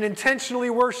center and intentionally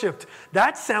worshiped.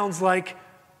 That sounds like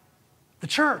the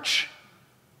church,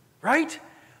 right?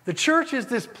 The church is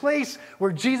this place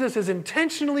where Jesus is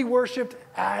intentionally worshiped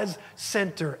as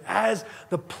center, as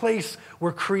the place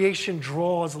where creation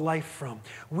draws life from.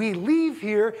 We leave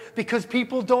here because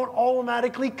people don't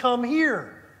automatically come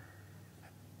here.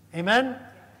 Amen?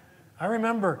 I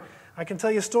remember, I can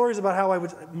tell you stories about how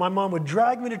my mom would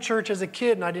drag me to church as a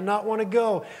kid and I did not want to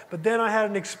go. But then I had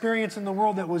an experience in the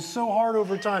world that was so hard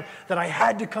over time that I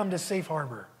had to come to Safe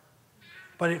Harbor.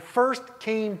 But it first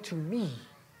came to me.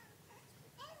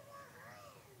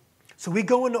 So we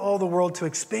go into all the world to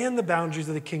expand the boundaries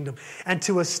of the kingdom and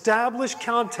to establish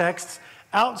contexts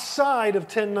outside of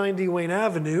 1090 Wayne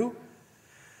Avenue,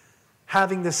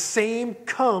 having the same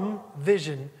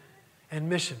vision and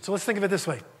mission. So let's think of it this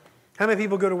way. How many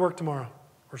people go to work tomorrow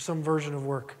or some version of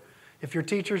work? If you're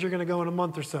teachers, you're going to go in a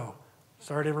month or so.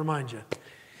 Sorry to remind you.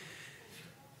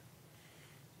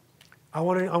 I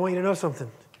want you to know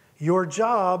something. Your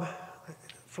job,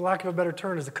 for lack of a better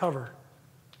term, is a cover.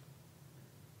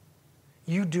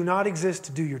 You do not exist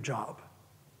to do your job.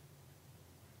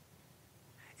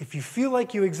 If you feel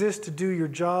like you exist to do your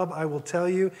job, I will tell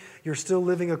you, you're still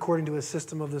living according to a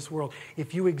system of this world.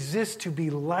 If you exist to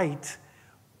be light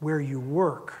where you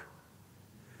work,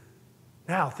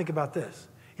 now think about this.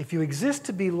 If you exist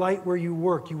to be light where you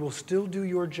work, you will still do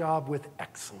your job with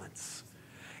excellence.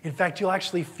 In fact, you'll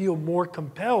actually feel more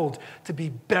compelled to be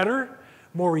better,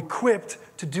 more equipped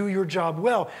to do your job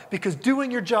well, because doing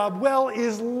your job well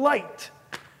is light.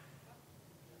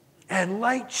 And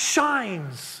light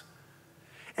shines.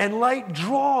 And light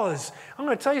draws. I'm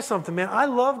going to tell you something, man. I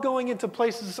love going into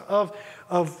places of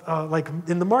like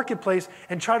in the marketplace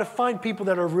and try to find people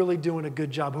that are really doing a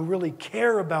good job, who really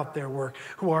care about their work,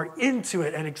 who are into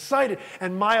it and excited,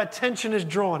 and my attention is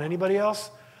drawn. Anybody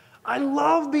else? I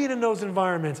love being in those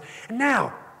environments.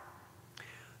 Now,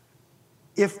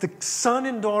 if the son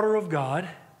and daughter of God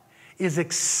is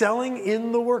excelling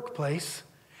in the workplace,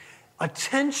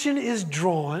 attention is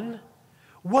drawn.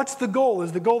 What's the goal?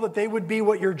 Is the goal that they would be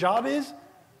what your job is?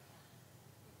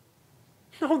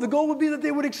 No, the goal would be that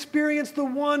they would experience the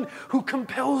one who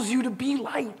compels you to be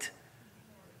light.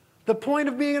 The point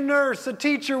of being a nurse, a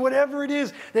teacher, whatever it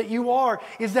is that you are,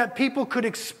 is that people could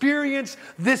experience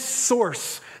this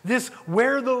source, this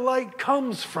where the light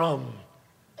comes from.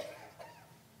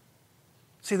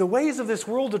 See, the ways of this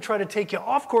world to try to take you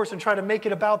off course and try to make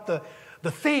it about the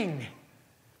thing.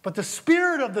 But the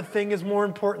spirit of the thing is more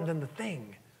important than the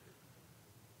thing.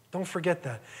 Don't forget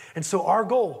that. And so our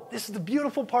goal, this is the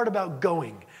beautiful part about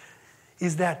going,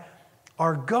 is that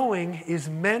our going is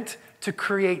meant to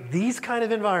create these kind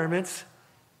of environments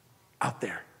out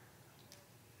there.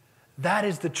 That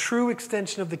is the true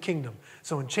extension of the kingdom.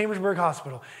 So in Chambersburg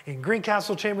Hospital, in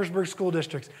Greencastle, Chambersburg School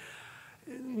Districts,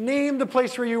 name the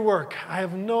place where you work. I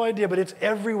have no idea, but it's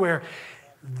everywhere.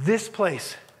 This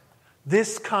place,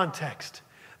 this context,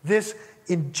 this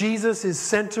in Jesus is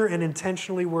center and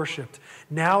intentionally worshipped,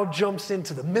 now jumps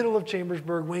into the middle of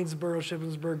Chambersburg, Waynesboro,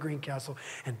 Shippensburg, Greencastle,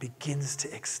 and begins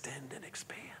to extend and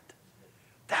expand.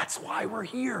 That's why we're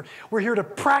here. We're here to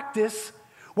practice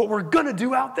what we're going to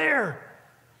do out there.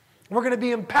 We're going to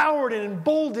be empowered and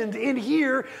emboldened in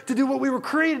here to do what we were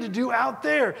created to do out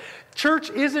there. Church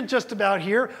isn't just about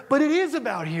here, but it is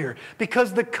about here,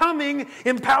 because the coming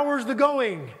empowers the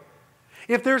going.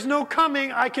 If there's no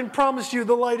coming, I can promise you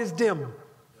the light is dim.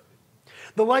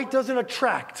 The light doesn't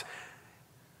attract.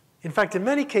 In fact, in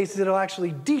many cases, it'll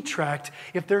actually detract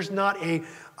if there's not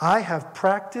I have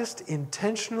practiced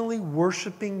intentionally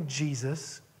worshiping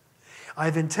Jesus.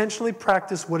 I've intentionally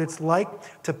practiced what it's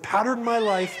like to pattern my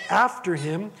life after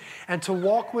him and to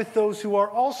walk with those who are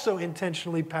also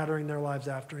intentionally patterning their lives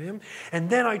after him. And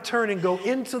then I turn and go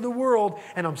into the world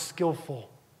and I'm skillful.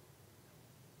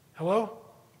 Hello?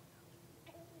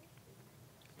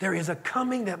 There is a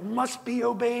coming that must be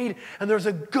obeyed, and there's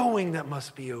a going that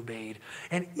must be obeyed.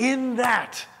 And in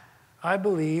that, I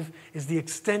believe, is the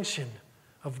extension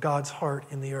of God's heart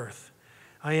in the earth.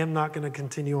 I am not going to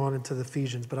continue on into the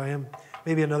Ephesians, but I am,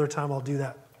 maybe another time I'll do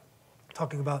that,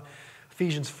 talking about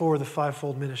Ephesians 4, the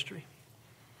fivefold ministry.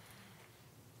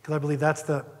 Because I believe that's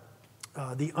the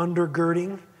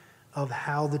undergirding of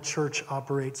how the church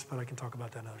operates, but I can talk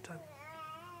about that another time.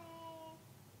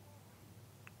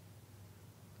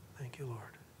 Thank you, Lord.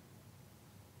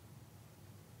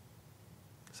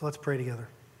 So let's pray together.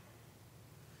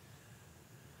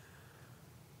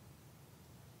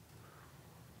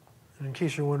 And in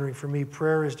case you're wondering, for me,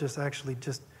 prayer is just actually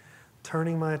just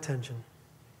turning my attention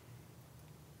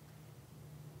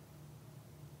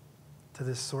to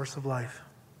this source of life,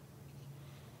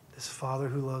 this Father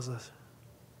who loves us.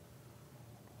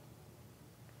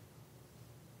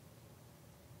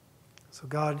 So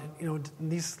God, in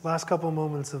these last couple of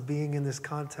moments of being in this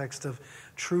context of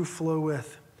true flow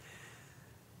with,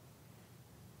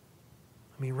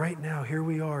 right now, here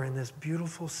we are in this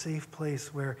beautiful, safe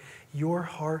place where your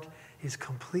heart is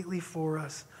completely for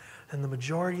us, and the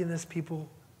majority of the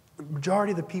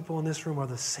people in this room are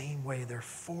the same way. They're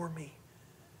for me.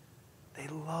 They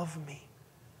love me.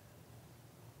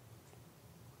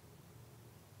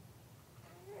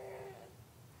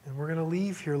 And we're going to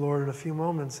leave here, Lord, in a few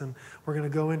moments, and we're going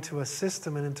to go into a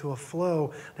system and into a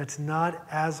flow that's not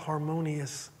as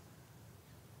harmonious.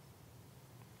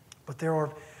 But there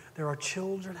are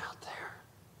children out there.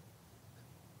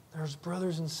 There's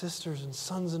brothers and sisters and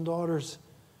sons and daughters.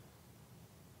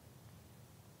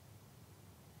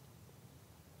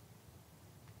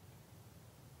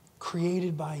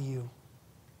 Created by you,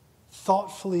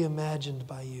 thoughtfully imagined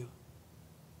by you.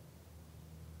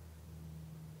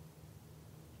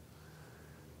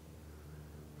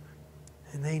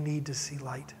 And they need to see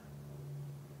light.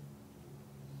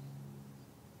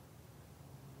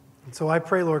 And so I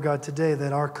pray, Lord God, today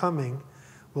that our coming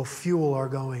will fuel our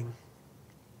going.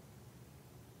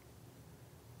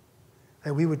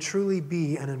 That we would truly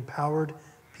be an empowered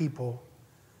people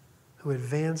who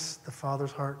advance the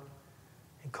Father's heart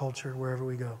and culture wherever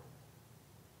we go.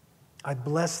 I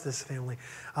bless this family.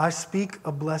 I speak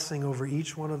a blessing over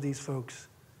each one of these folks,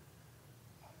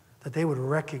 that they would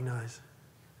recognize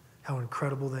how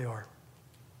incredible they are.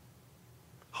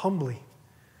 Humbly.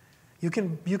 You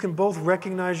can both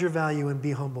recognize your value and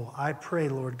be humble. I pray,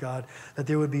 Lord God, that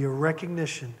there would be a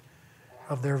recognition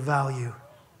of their value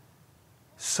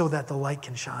so that the light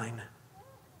can shine.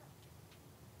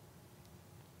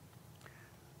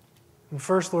 And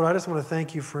first, Lord, I just want to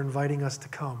thank you for inviting us to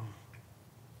come.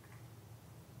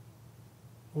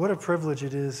 What a privilege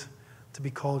it is to be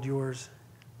called yours.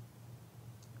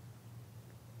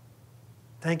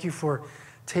 Thank you for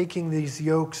taking these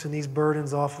yokes and these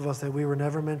burdens off of us that we were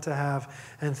never meant to have.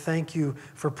 And thank you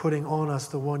for putting on us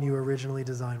the one you originally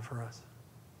designed for us.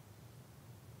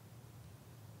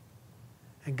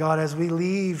 And God, as we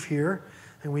leave here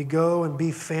and we go and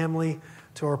be family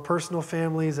to our personal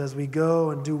families, as we go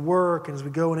and do work and as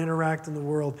we go and interact in the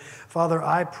world, Father,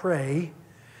 I pray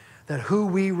that who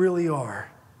we really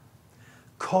are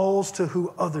calls to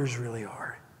who others really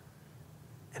are,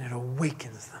 and it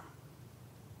awakens them.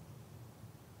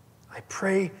 I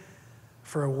pray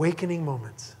for awakening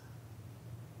moments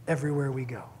everywhere we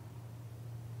go.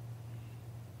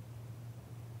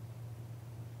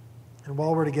 And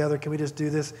while we're together, can we just do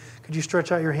this? Could you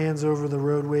stretch out your hands over the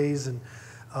roadways and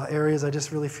areas? I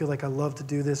just really feel like I love to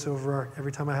do this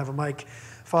every time I have a mic.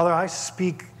 Father, I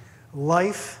speak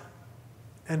life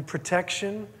and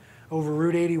protection over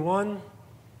Route 81,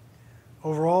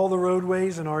 over all the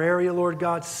roadways in our area, Lord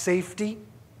God, safety.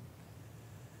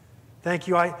 Thank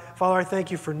you. Father, I thank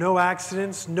you for no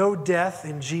accidents, no death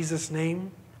in Jesus'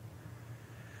 name.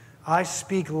 I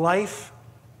speak life.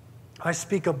 I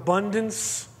speak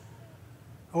abundance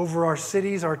over our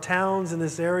cities, our towns in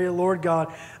this area. Lord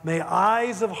God, may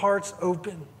eyes of hearts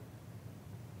open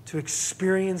to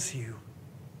experience you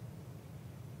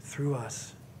through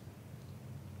us.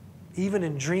 Even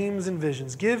in dreams and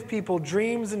visions. Give people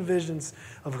dreams and visions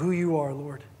of who you are,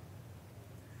 Lord.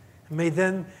 And may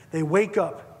then they wake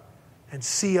up and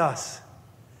see us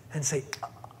and say,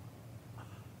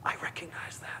 I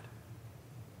recognize that.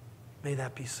 May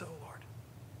that be so, Lord.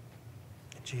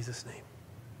 In Jesus' name,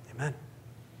 amen.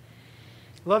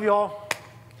 Love you all.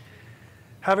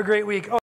 Have a great week.